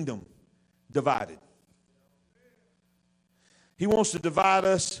kingdom divided. He wants to divide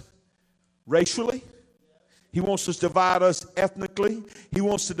us racially. He wants to divide us ethnically. He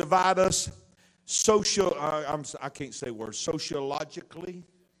wants to divide us I can't say words, sociologically.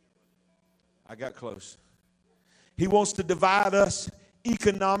 I got close. He wants to divide us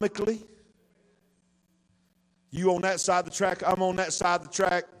economically. You on that side of the track, I'm on that side of the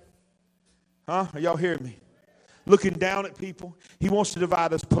track. Huh? Are y'all hearing me? Looking down at people. He wants to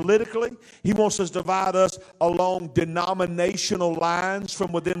divide us politically. He wants us to divide us along denominational lines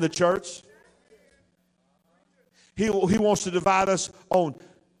from within the church. He wants to divide us on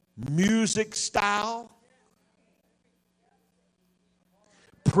music style,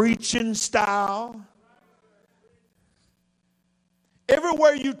 preaching style.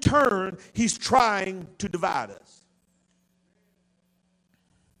 Everywhere you turn, he's trying to divide us.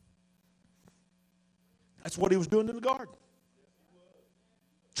 That's what he was doing in the garden.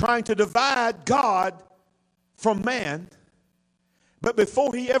 Trying to divide God from man. But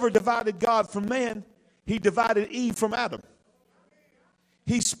before he ever divided God from man, he divided Eve from Adam.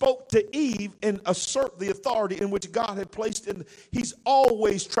 He spoke to Eve and assert the authority in which God had placed in. He's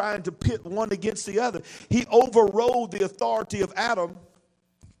always trying to pit one against the other. He overrode the authority of Adam.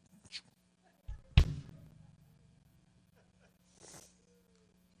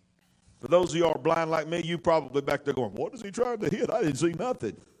 For those of you who are blind like me, you probably back there going, what is he trying to hit? I didn't see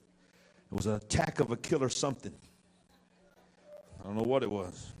nothing. It was an attack of a killer something. I don't know what it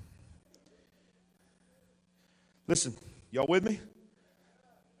was. Listen, y'all with me?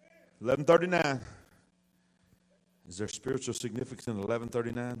 11:39. Is there spiritual significance in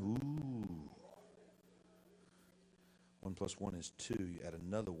 11:39? Ooh. 1 + 1 is 2. You add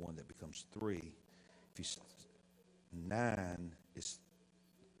another one that becomes 3. If you 9 is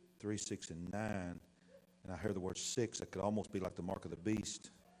 3, 6, and 9. And I hear the word 6. It could almost be like the mark of the beast.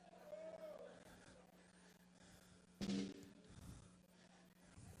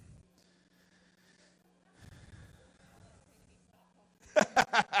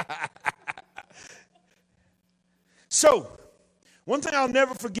 So, one thing I'll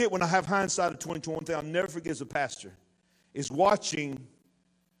never forget when I have hindsight of 2020, one thing I'll never forget as a pastor is watching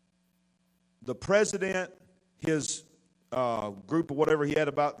the president, his group or whatever he had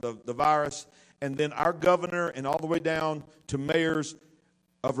about the virus, and then our governor and all the way down to mayors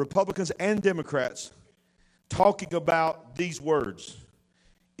of Republicans and Democrats talking about these words,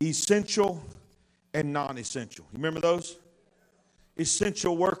 essential and non-essential. You remember those?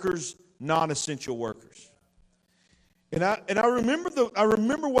 Essential workers, non-essential workers. And I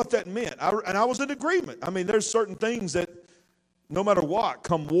remember what that meant. I was in agreement. I mean, there's certain things that no matter what,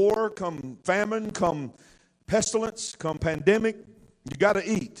 come war, come famine, come pestilence, come pandemic, you got to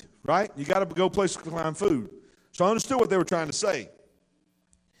eat, right? You got to go places to find food. So I understood what they were trying to say.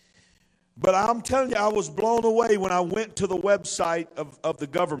 But I'm telling you, I was blown away when I went to the website of the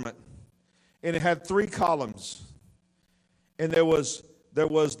government, and it had 3 columns. And there was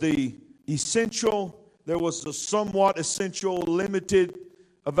the essential, there was the somewhat essential, limited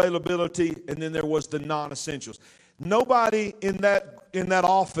availability, and then there was the non-essentials. Nobody in that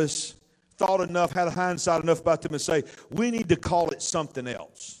office thought enough, had a hindsight enough about them to say, we need to call it something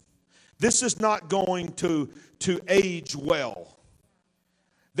else. This is not going to age well.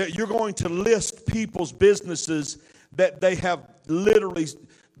 That you're going to list people's businesses that they have literally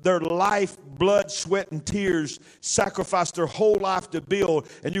their life, blood, sweat, and tears, sacrificed their whole life to build,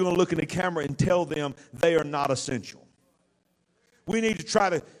 and you're going to look in the camera and tell them they are not essential. We need to try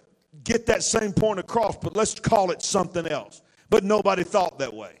to get that same point across, but let's call it something else. But nobody thought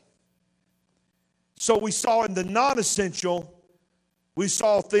that way. So we saw in the non-essential, we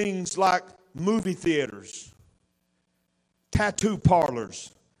saw things like movie theaters, tattoo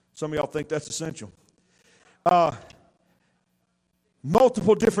parlors. Some of y'all think that's essential.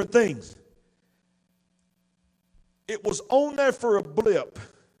 Multiple different things. It was on there for a blip,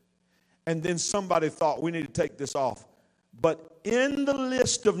 and then somebody thought we need to take this off. But in the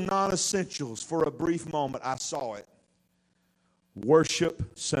list of non-essentials, for a brief moment, I saw it.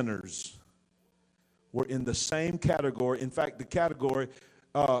 Worship centers were in the same category. In fact, the category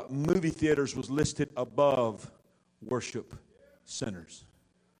movie theaters was listed above worship centers.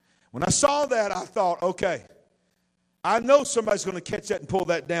 When I saw that, I thought, okay, I know somebody's going to catch that and pull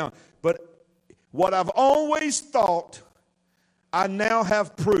that down. But what I've always thought, I now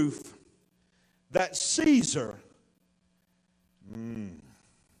have proof that Caesar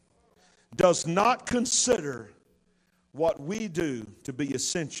does not consider what we do to be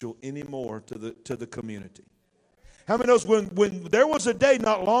essential anymore to the community. How many knows when there was a day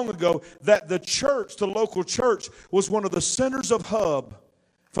not long ago that the church, the local church, was one of the centers of hub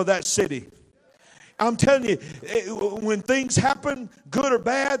for that city? I'm telling you, when things happen, good or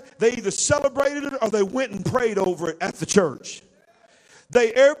bad, they either celebrated it or they went and prayed over it at the church.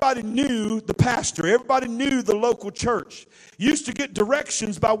 Everybody knew the pastor. Everybody knew the local church. Used to get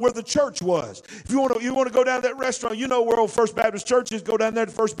directions by where the church was. If you want to go down to that restaurant, you know where old First Baptist Church is. Go down there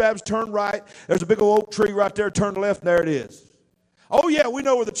to First Baptist, turn right. There's a big old oak tree right there. Turn left, and there it is. Oh, yeah, we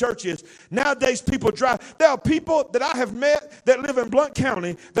know where the church is. Nowadays, people drive. There are people that I have met that live in Blount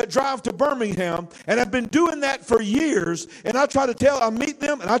County that drive to Birmingham and have been doing that for years. And I meet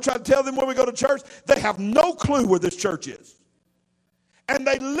them, and I try to tell them where we go to church. They have no clue where this church is. And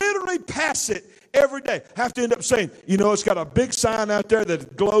they literally pass it every day. Have to end up saying, it's got a big sign out there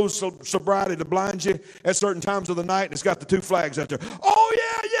that glows sobriety to blind you at certain times of the night. And it's got the two flags out there. Oh,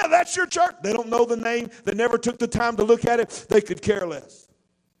 yeah, that's your church. They don't know the name. They never took the time to look at it. They could care less.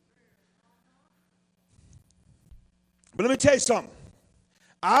 But let me tell you something.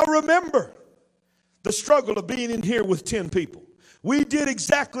 I remember the struggle of being in here with 10 people. We did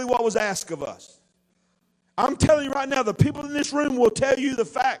exactly what was asked of us. I'm telling you right now, the people in this room will tell you the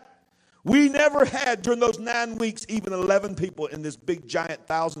fact. We never had, during those 9 weeks, even 11 people in this big, giant,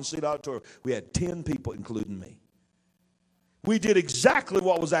 1,000-seat auditorium. We had 10 people, including me. We did exactly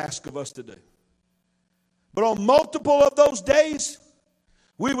what was asked of us to do. But on multiple of those days,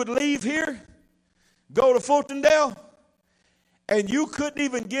 we would leave here, go to Fultondale, and you couldn't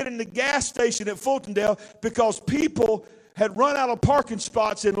even get in the gas station at Fultondale because people had run out of parking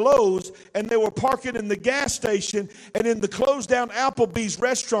spots in Lowe's, and they were parking in the gas station and in the closed down Applebee's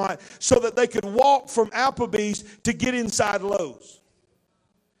restaurant so that they could walk from Applebee's to get inside Lowe's.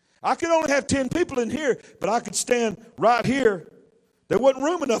 I could only have 10 people in here, but I could stand right here. There wasn't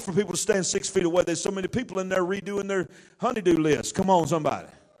room enough for people to stand 6 feet away. There's so many people in there redoing their honeydew list. Come on, somebody.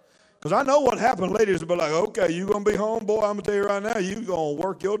 Because I know what happened. Ladies will be like, okay, you going to be home? Boy, I'm going to tell you right now, you going to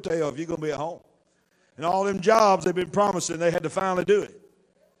work your tail if you're going to be at home. And all them jobs they've been promising, they had to finally do it.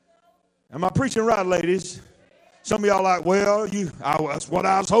 Am I preaching right, ladies? Some of y'all like, well, that's what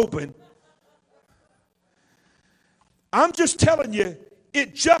I was hoping. I'm just telling you,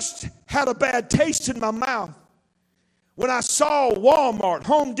 it just had a bad taste in my mouth when I saw Walmart,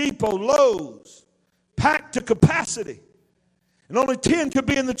 Home Depot, Lowe's packed to capacity. And only 10 could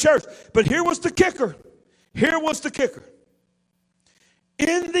be in the church. But here was the kicker. Here was the kicker.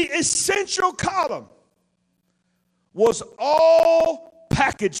 In the essential column was all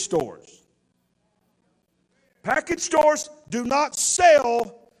package stores. Package stores do not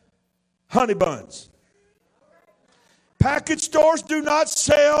sell honey buns. Package stores do not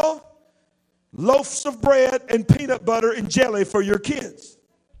sell loaves of bread and peanut butter and jelly for your kids.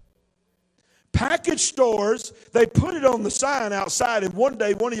 Package stores, they put it on the sign outside, and one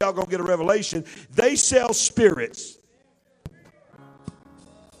day one of y'all going to get a revelation. They sell spirits.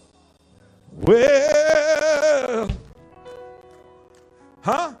 Well,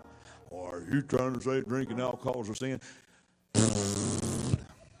 huh? Or are you trying to say drinking alcohol is a sin? I'm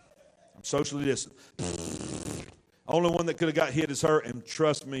socially distant. Only one that could have got hit is her, and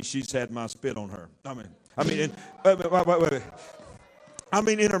trust me, she's had my spit on her. Wait. I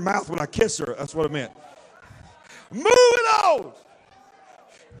mean in her mouth when I kiss her. That's what I meant. Moving on.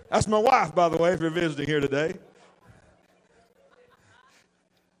 That's my wife, by the way, if you're visiting here today.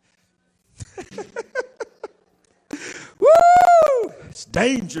 Woo! It's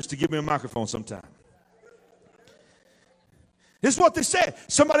dangerous to give me a microphone sometime. This is what they said.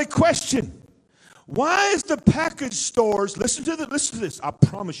 Somebody questioned, why is the package stores, listen to this, I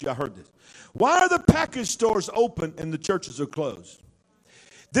promise you I heard this. Why are the package stores open and the churches are closed?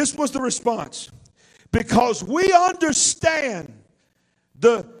 This was the response. because we understand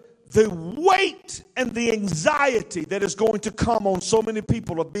the weight and the anxiety that is going to come on so many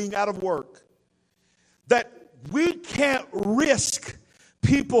people of being out of work, that we can't risk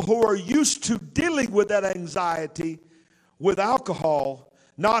people who are used to dealing with that anxiety with alcohol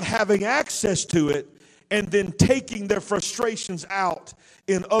not having access to it and then taking their frustrations out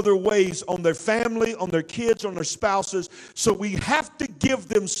in other ways on their family, on their kids, on their spouses. So we have to give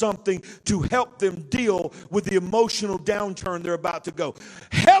them something to help them deal with the emotional downturn they're about to go.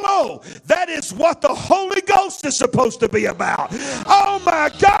 Hello, that is what the Holy Ghost is supposed to be about. Oh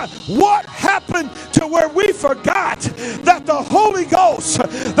my God, what happened to where we forgot that the Holy Ghost,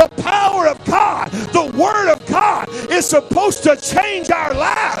 the power of God, the Word of God is supposed to change our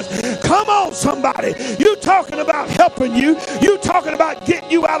lives? Come on, somebody. You talking about helping you. You talking about getting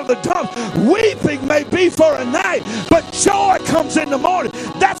you out of the dump. Weeping may be for a night, but joy comes in the morning.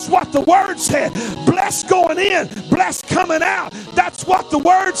 That's what the Word said. Blessed going in, blessed coming out. That's what the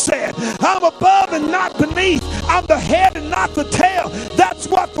Word said. I'm above and not beneath. I'm the head and not the tail. That's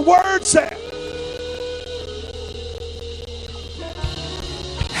what the Word said.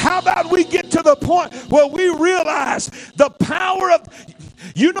 How about we get to the point where we realize the power of...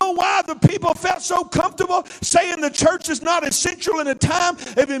 You know why the people felt so comfortable saying the church is not essential in a time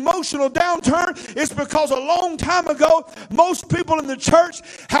of emotional downturn? It's because a long time ago, most people in the church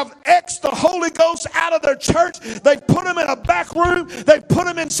have X'd the Holy Ghost out of their church. They put him in a back room. They put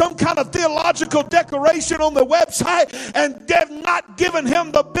him in some kind of theological declaration on the website, and they've not given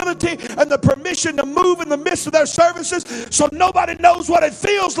him the ability and the permission to move in the midst of their services. So nobody knows what it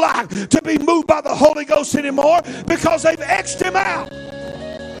feels like to be moved by the Holy Ghost anymore because they've X'd him out.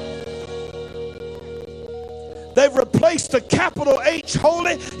 They've replaced the capital H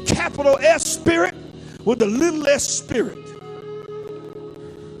holy, capital S spirit with the little s spirit.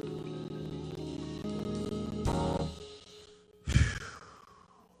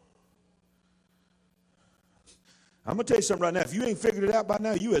 I'm going to tell you something right now. If you ain't figured it out by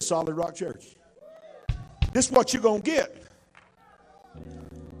now, you at Solid Rock Church. This is what you're going to get.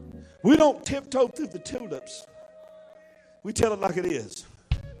 We don't tiptoe through the tulips. We tell it like it is.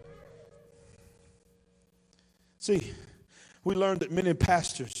 See, we learned that many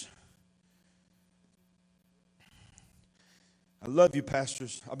pastors, I love you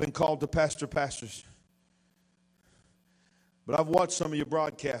pastors. I've been called to pastor pastors. But I've watched some of your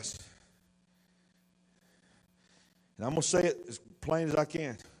broadcasts. And I'm going to say it as plain as I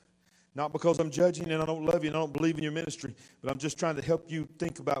can. Not because I'm judging and I don't love you and I don't believe in your ministry, but I'm just trying to help you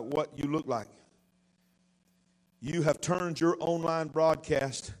think about what you look like. You have turned your online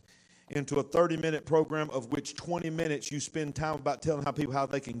broadcast into a 30-minute program of which 20 minutes you spend time about telling people how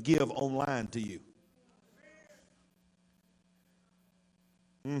they can give online to you.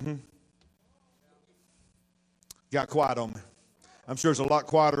 Got quiet on me. I'm sure it's a lot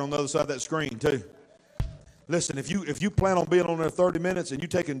quieter on the other side of that screen too. Listen, if you plan on being on there 30 minutes and you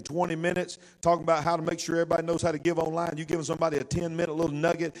taking 20 minutes talking about how to make sure everybody knows how to give online, you giving somebody a 10-minute little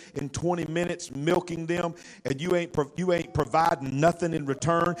nugget in 20 minutes, milking them, and you ain't providing nothing in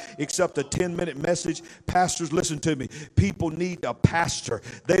return except a 10-minute message. Pastors, listen to me. People need a pastor.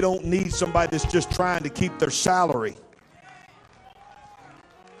 They don't need somebody that's just trying to keep their salary.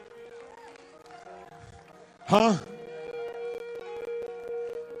 Huh?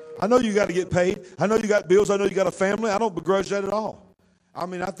 I know you got to get paid. I know you got bills. I know you got a family. I don't begrudge that at all. I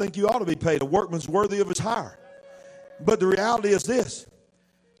mean, I think you ought to be paid. A workman's worthy of his hire. But the reality is this.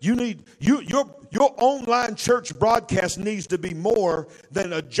 You need your online church broadcast needs to be more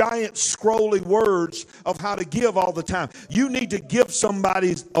than a giant scrolling words of how to give all the time. You need to give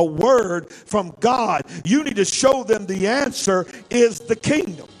somebody a word from God. You need to show them the answer is the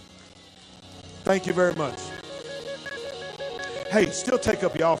kingdom. Thank you very much. Hey, still take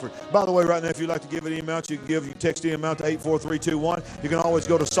up your offering. By the way, right now, if you'd like to give an email, you can give. You text the amount to 84321. You can always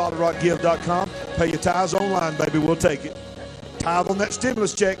go to solidrockgive.com. Pay your tithes online, baby. We'll take it. Tithe on that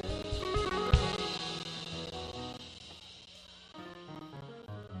stimulus check.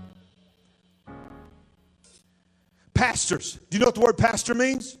 Pastors. Do you know what the word pastor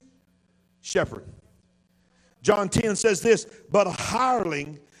means? Shepherd. John 10 says this, but a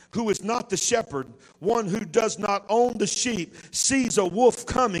hireling who is not the shepherd, one who does not own the sheep, sees a wolf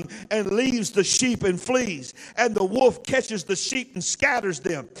coming and leaves the sheep and flees. And the wolf catches the sheep and scatters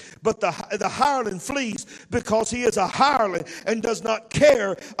them. But the hireling flees because he is a hireling and does not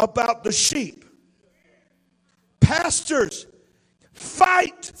care about the sheep. Pastors,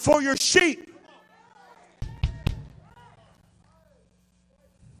 fight for your sheep.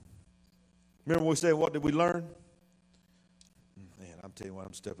 Remember we said, what did we learn? I'm telling you what,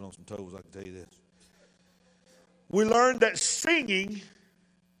 I'm stepping on some toes, I can tell you this. We learned that singing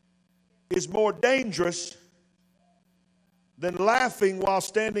is more dangerous than laughing while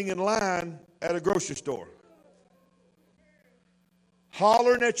standing in line at a grocery store.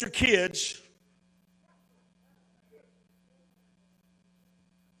 Hollering at your kids.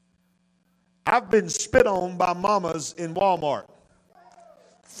 I've been spit on by mamas in Walmart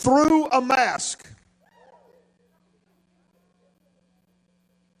through a mask.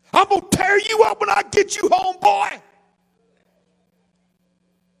 I'm going to tear you up when I get you home, boy.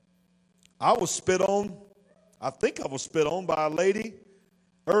 I was spit on. I think I was spit on by a lady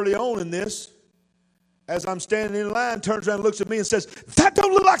early on in this. As I'm standing in line, turns around and looks at me and says, "That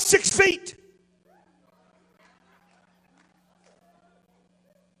don't look like 6 feet."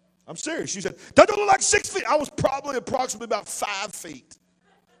 I'm serious. She said, "That don't look like 6 feet." I was probably approximately about 5 feet.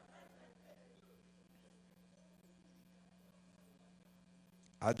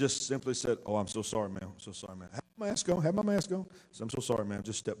 I just simply said, "Oh, I'm so sorry, ma'am. I'm so sorry, ma'am. Have my mask on. Have my mask on." So, "I'm so sorry, ma'am.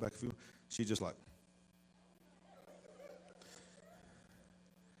 Just step back a few." She just like.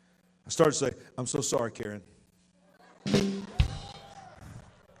 I started to say, "I'm so sorry, Karen."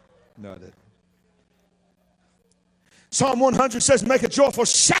 No, I didn't. Psalm 100 says, "Make a joyful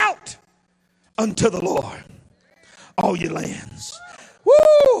shout unto the Lord, all ye lands.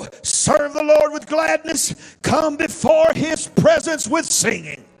 Woo! Serve the Lord with gladness. Come before his presence with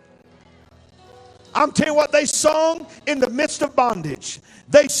singing." I'm telling you what, they sung in the midst of bondage.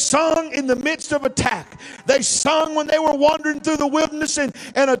 They sung in the midst of attack. They sung when they were wandering through the wilderness and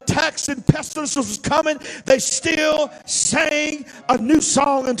attacks and pestilence was coming. They still sang a new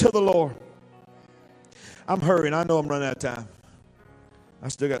song unto the Lord. I'm hurrying. I know I'm running out of time. I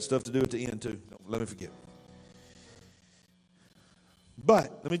still got stuff to do at the end too. Don't let me forget.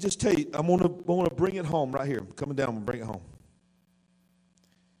 But let me just tell you, I want to bring it home right here. I'm coming down and bring it home.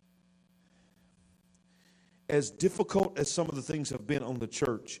 As difficult as some of the things have been on the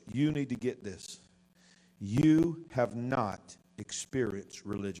church, you need to get this. You have not experienced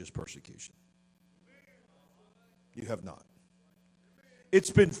religious persecution. You have not. It's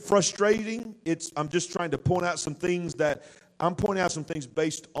been frustrating. I'm just trying to point out some things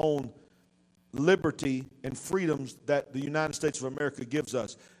based on liberty and freedoms that the United States of America gives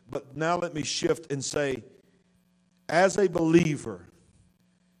us. But now let me shift and say, as a believer,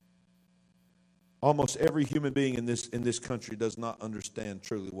 almost every human being in this country does not understand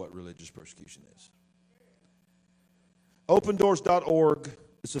truly what religious persecution is. OpenDoors.org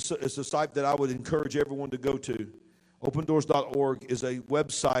is a site that I would encourage everyone to go to. OpenDoors.org is a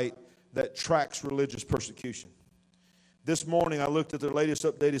website that tracks religious persecution. This morning I looked at their latest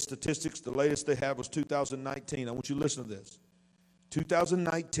updated statistics. The latest they have was 2019. I want you to listen to this.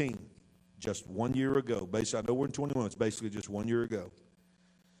 2019, just 1 year ago. Basically, I know we're in 21. It's basically just 1 year ago.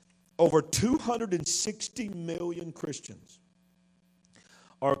 Over 260 million Christians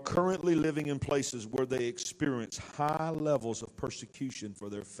are currently living in places where they experience high levels of persecution for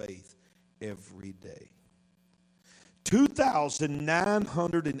their faith every day.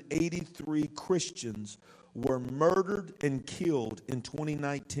 2,983 Christians were murdered and killed in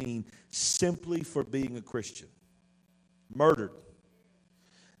 2019 simply for being a Christian. Murdered.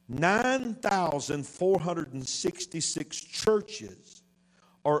 9,466 churches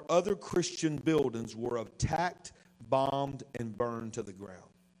or other Christian buildings were attacked, bombed, and burned to the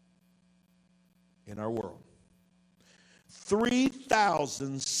ground in our world.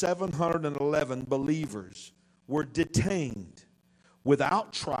 3,711 believers were detained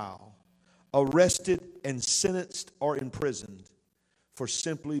without trial, arrested, and sentenced or imprisoned for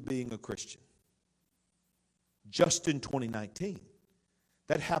simply being a Christian. Just in 2019.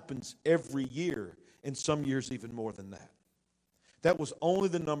 That happens every year, and some years even more than that. That was only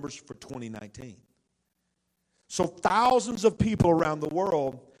the numbers for 2019. So thousands of people around the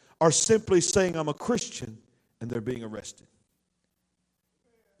world are simply saying, "I'm a Christian," and they're being arrested.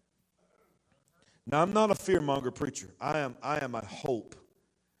 Now, I'm not a fear-monger preacher. I am a hope,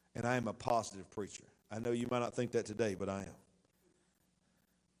 and I am a positive preacher. I know you might not think that today, but I am.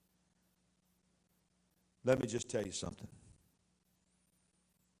 Let me just tell you something.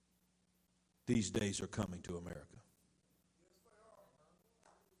 These days are coming to America.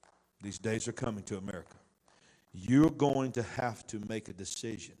 These days are coming to America. You're going to have to make a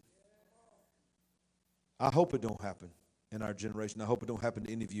decision. I hope it don't happen in our generation. I hope it don't happen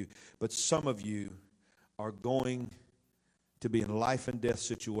to any of you. But some of you are going to be in life and death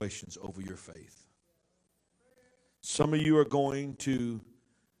situations over your faith. Some of you are going to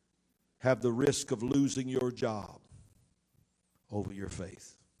have the risk of losing your job over your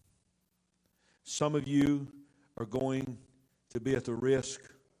faith. Some of you are going to be at the risk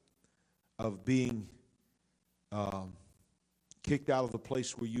of being kicked out of the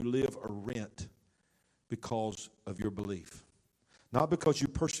place where you live or rent because of your belief. Not because you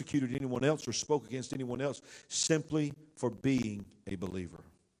persecuted anyone else or spoke against anyone else, simply for being a believer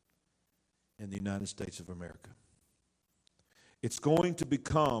in the United States of America. It's going to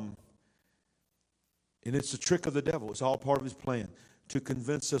become, and it's a trick of the devil, it's all part of his plan, to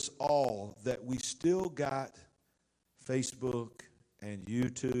convince us all that we still got Facebook and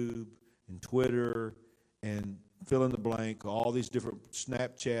YouTube and Twitter and fill in the blank, all these different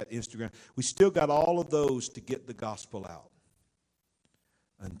Snapchat, Instagram. We still got all of those to get the gospel out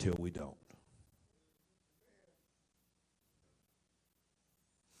until we don't.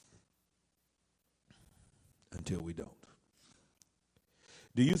 Until we don't.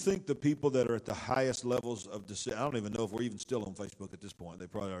 Do you think the people that are at the highest levels of decision, I don't even know if we're even still on Facebook at this point. They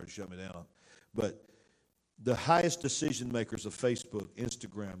probably already shut me down. But the highest decision makers of Facebook,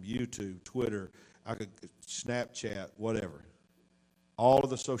 Instagram, YouTube, Twitter, Snapchat, whatever, all of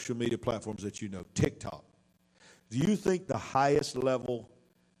the social media platforms that you know, TikTok. Do you think the highest level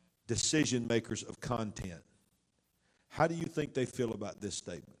decision makers of content, how do you think they feel about this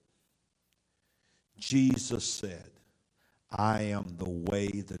statement? Jesus said, I am the way,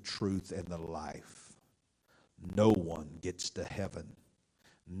 the truth, and the life. No one gets to heaven.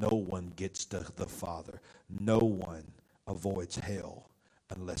 No one gets to the Father. No one avoids hell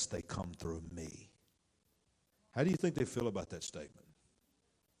unless they come through me. How do you think they feel about that statement?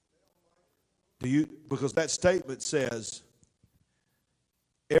 Because that statement says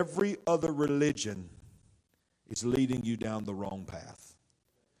every other religion is leading you down the wrong path.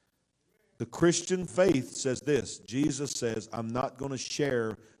 The Christian faith says this. Jesus says, I'm not going to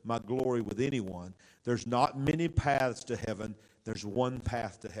share my glory with anyone. There's not many paths to heaven. There's one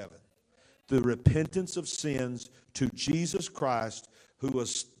path to heaven. The repentance of sins to Jesus Christ, who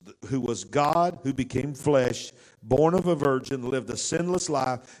was God, who became flesh, born of a virgin, lived a sinless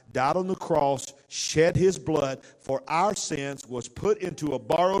life, died on the cross, shed his blood for our sins, was put into a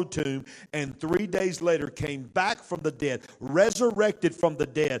borrowed tomb, and 3 days later came back from the dead, resurrected from the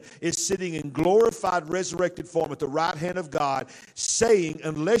dead, is sitting in glorified, resurrected form at the right hand of God, saying,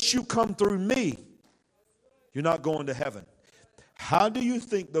 unless you come through me, you're not going to heaven. How do you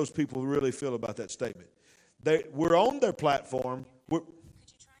think those people really feel about that statement? We're on their platform. Could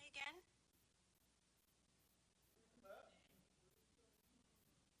you try again?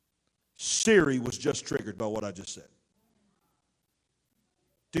 Siri was just triggered by what I just said.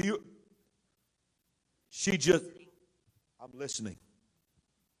 I'm listening.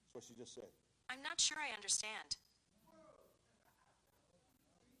 That's what she just said. I'm not sure I understand.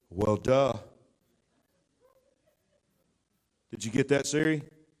 Well, duh. Did you get that, Siri?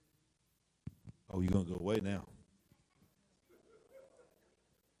 Oh, you're going to go away now.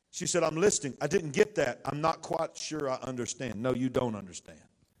 She said, I'm listening. I didn't get that. I'm not quite sure I understand. No, you don't understand.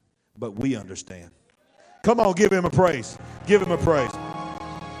 But we understand. Come on, give him a praise. Give him a praise.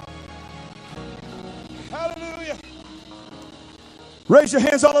 Hallelujah. Raise your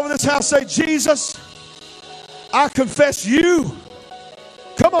hands all over this house. Say, Jesus, I confess you.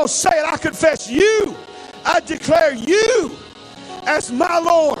 Come on, say it. I confess you. I declare you as my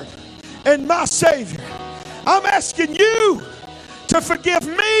Lord and my Savior. I'm asking you to forgive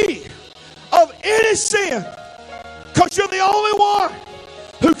me of any sin, because you're the only one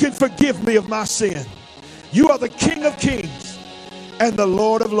who can forgive me of my sin. You are the King of Kings and the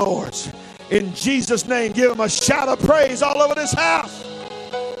Lord of Lords. In Jesus' name, give him a shout of praise all over this house.